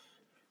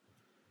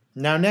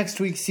 Now, next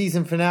week's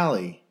season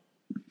finale.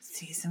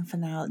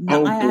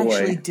 No, I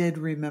actually did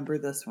remember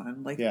this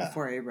one.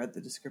 Before I read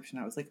the description,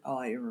 I was like, oh,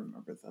 I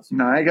remember this one.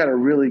 No, I got to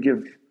really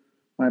give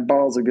my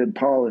balls a good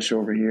polish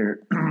over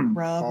here.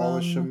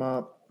 Polish them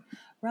up.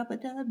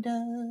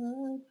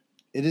 Rub-a-dub-dub.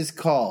 It is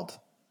called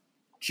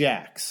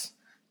Jack's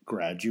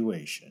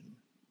Graduation.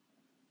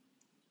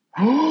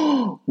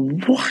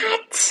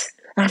 What?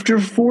 After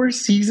 4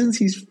 seasons,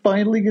 he's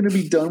finally going to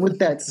be done with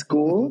that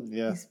school?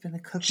 Yeah. He's been a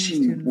cooking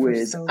student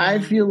for so long. I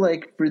feel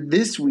like for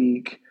this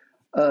week,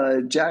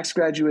 Jack's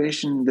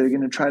graduation, they're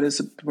going to try to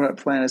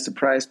plan a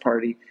surprise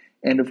party.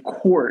 And of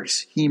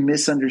course, he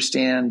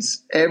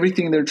misunderstands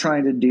everything they're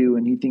trying to do,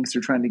 and he thinks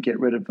they're trying to get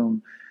rid of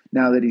him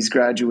now that he's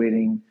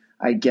graduating.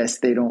 I guess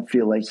they don't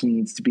feel like he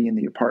needs to be in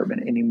the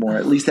apartment anymore.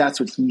 At least that's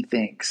what he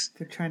thinks.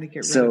 They're trying to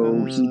get rid of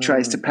him. So he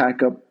tries to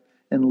pack up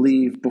and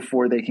leave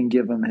before they can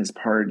give him his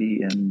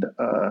party, and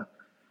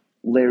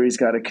Larry's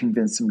got to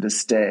convince him to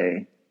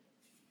stay.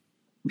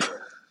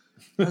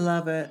 I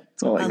love it.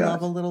 That's all I got.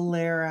 love a little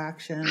lair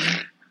action.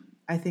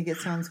 I think it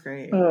sounds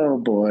great. Oh,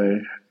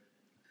 boy.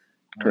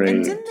 Great.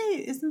 And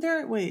isn't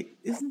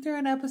there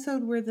an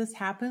episode where this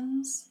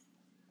happens?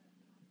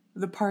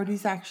 The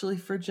party's actually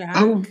for Jack.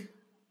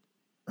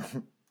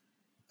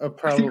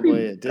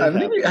 Probably it did.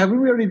 Haven't we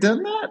already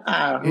done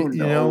that? Who knows?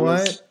 You know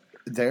what?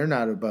 They're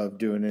not above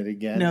doing it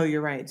again. No,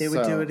 you're right. They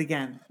would do it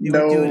again.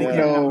 No.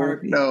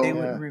 They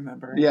wouldn't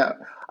remember. Yeah.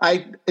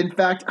 In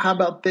fact, how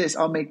about this?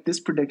 I'll make this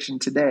prediction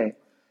today.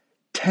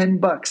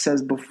 $10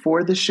 says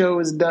before the show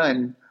is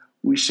done,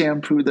 we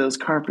shampoo those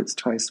carpets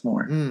twice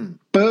more. Boom.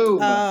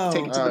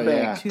 Take it to the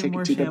bank. Yeah. Take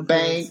it to the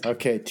bank.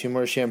 Okay, 2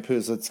 more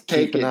shampoos. Let's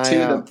take keep an it eye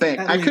to out. the bank.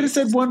 I could have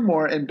said one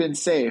more and been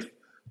safe,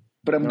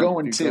 but I'm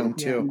going to.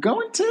 I'm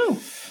going to.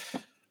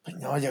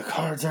 Putting all your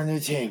cards on the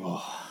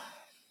table.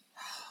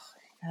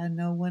 I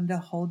know when to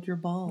hold your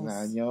balls.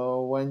 I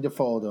know when to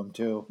fold them,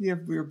 too.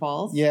 Your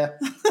balls? Yeah.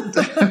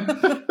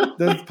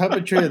 The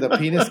puppetry of the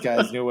penis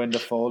guys knew when to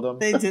fold them.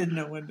 They did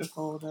know when to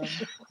fold them.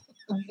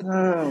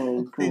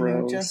 Oh, gross. They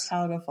knew just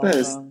how to fold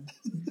them.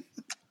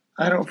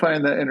 I don't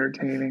find that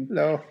entertaining.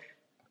 No,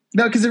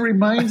 because it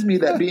reminds me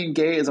that being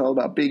gay is all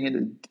about being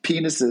into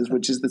penises,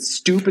 which is the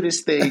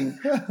stupidest thing.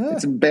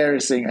 It's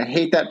embarrassing. I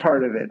hate that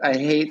part of it.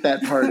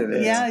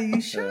 Yeah,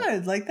 you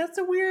should. Like, that's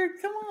a weird,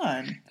 come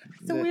on.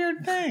 It's a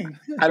weird thing.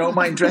 I don't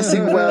mind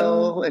dressing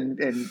well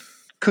and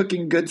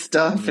cooking good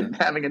stuff and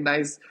having a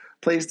nice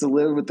place to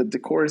live with the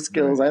decor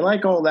skills. I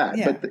like all that.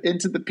 Yeah. But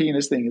into the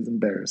penis thing is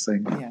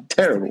embarrassing. Yeah,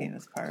 terrible. The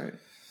penis part.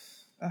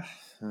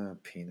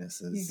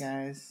 Penises. You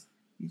guys,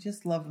 you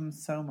just love them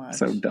so much.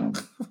 So dumb.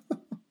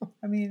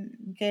 I mean,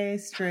 gay,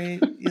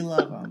 straight, you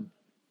love them.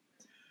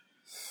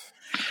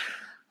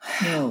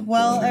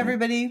 Well,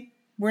 everybody,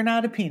 we're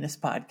not a penis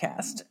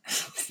podcast.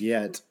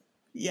 Yet.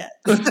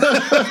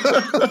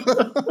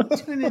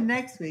 Tune in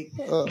next week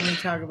when we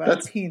talk about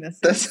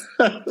penises.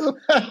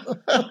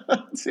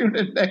 Tune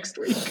in next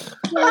week.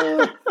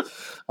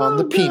 On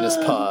the Penis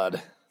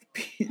Pod.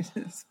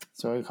 Penis.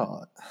 That's what we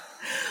call it.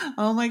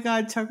 Oh my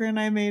God, Tucker and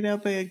I made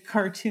up a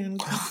cartoon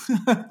called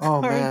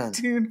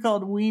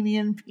Weenie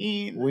and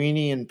Peen.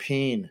 Weenie and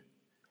Peen.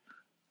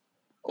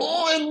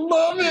 Oh, I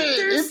love it.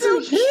 It's a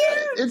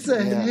hit. It's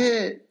a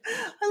hit.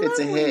 I love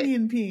Weenie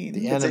and Peen.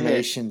 The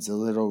animation's a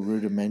little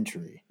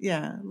rudimentary.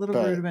 Yeah, a little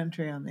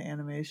rudimentary on the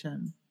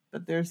animation.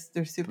 But they're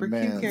super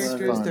cute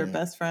characters. They're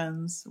best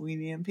friends,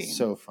 Weenie and Peen.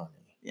 So funny.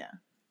 Yeah.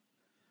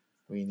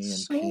 Weenie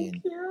and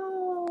Peen.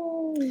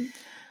 Cute.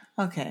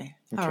 Okay.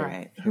 All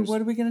right.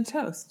 What are we going to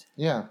toast?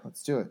 Yeah,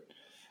 let's do it.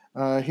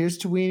 Here's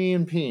to Weenie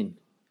and Peen.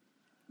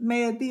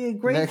 May it be a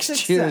great next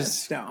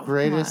success. Year's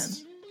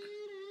greatest.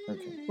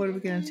 Okay. What are we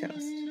going to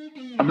toast?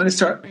 I'm going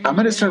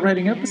to start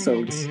writing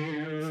episodes.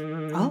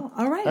 Oh,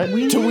 all right.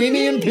 To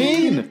Weenie and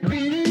Peen.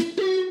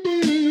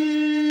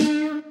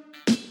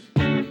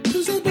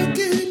 Who's that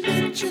knocking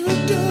at your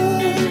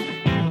door?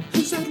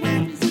 Who's that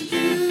waiting for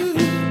you?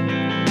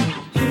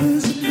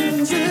 Who's and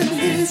who's and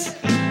his?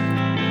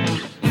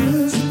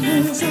 Who's and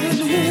who's and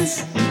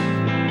his?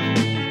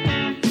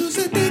 Who's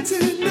that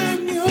dancing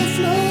on your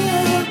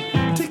floor?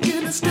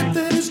 Taking a step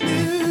that is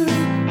new.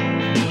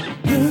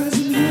 Who's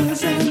and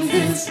who's and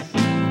his?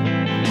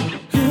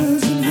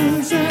 Who's and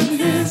who's and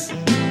his?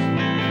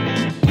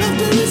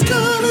 Laughter is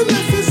calling,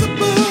 life is a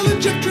ball,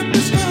 and Jack Trip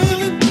is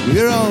falling.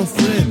 We're all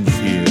friends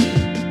here,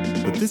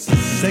 but this is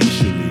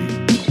sexually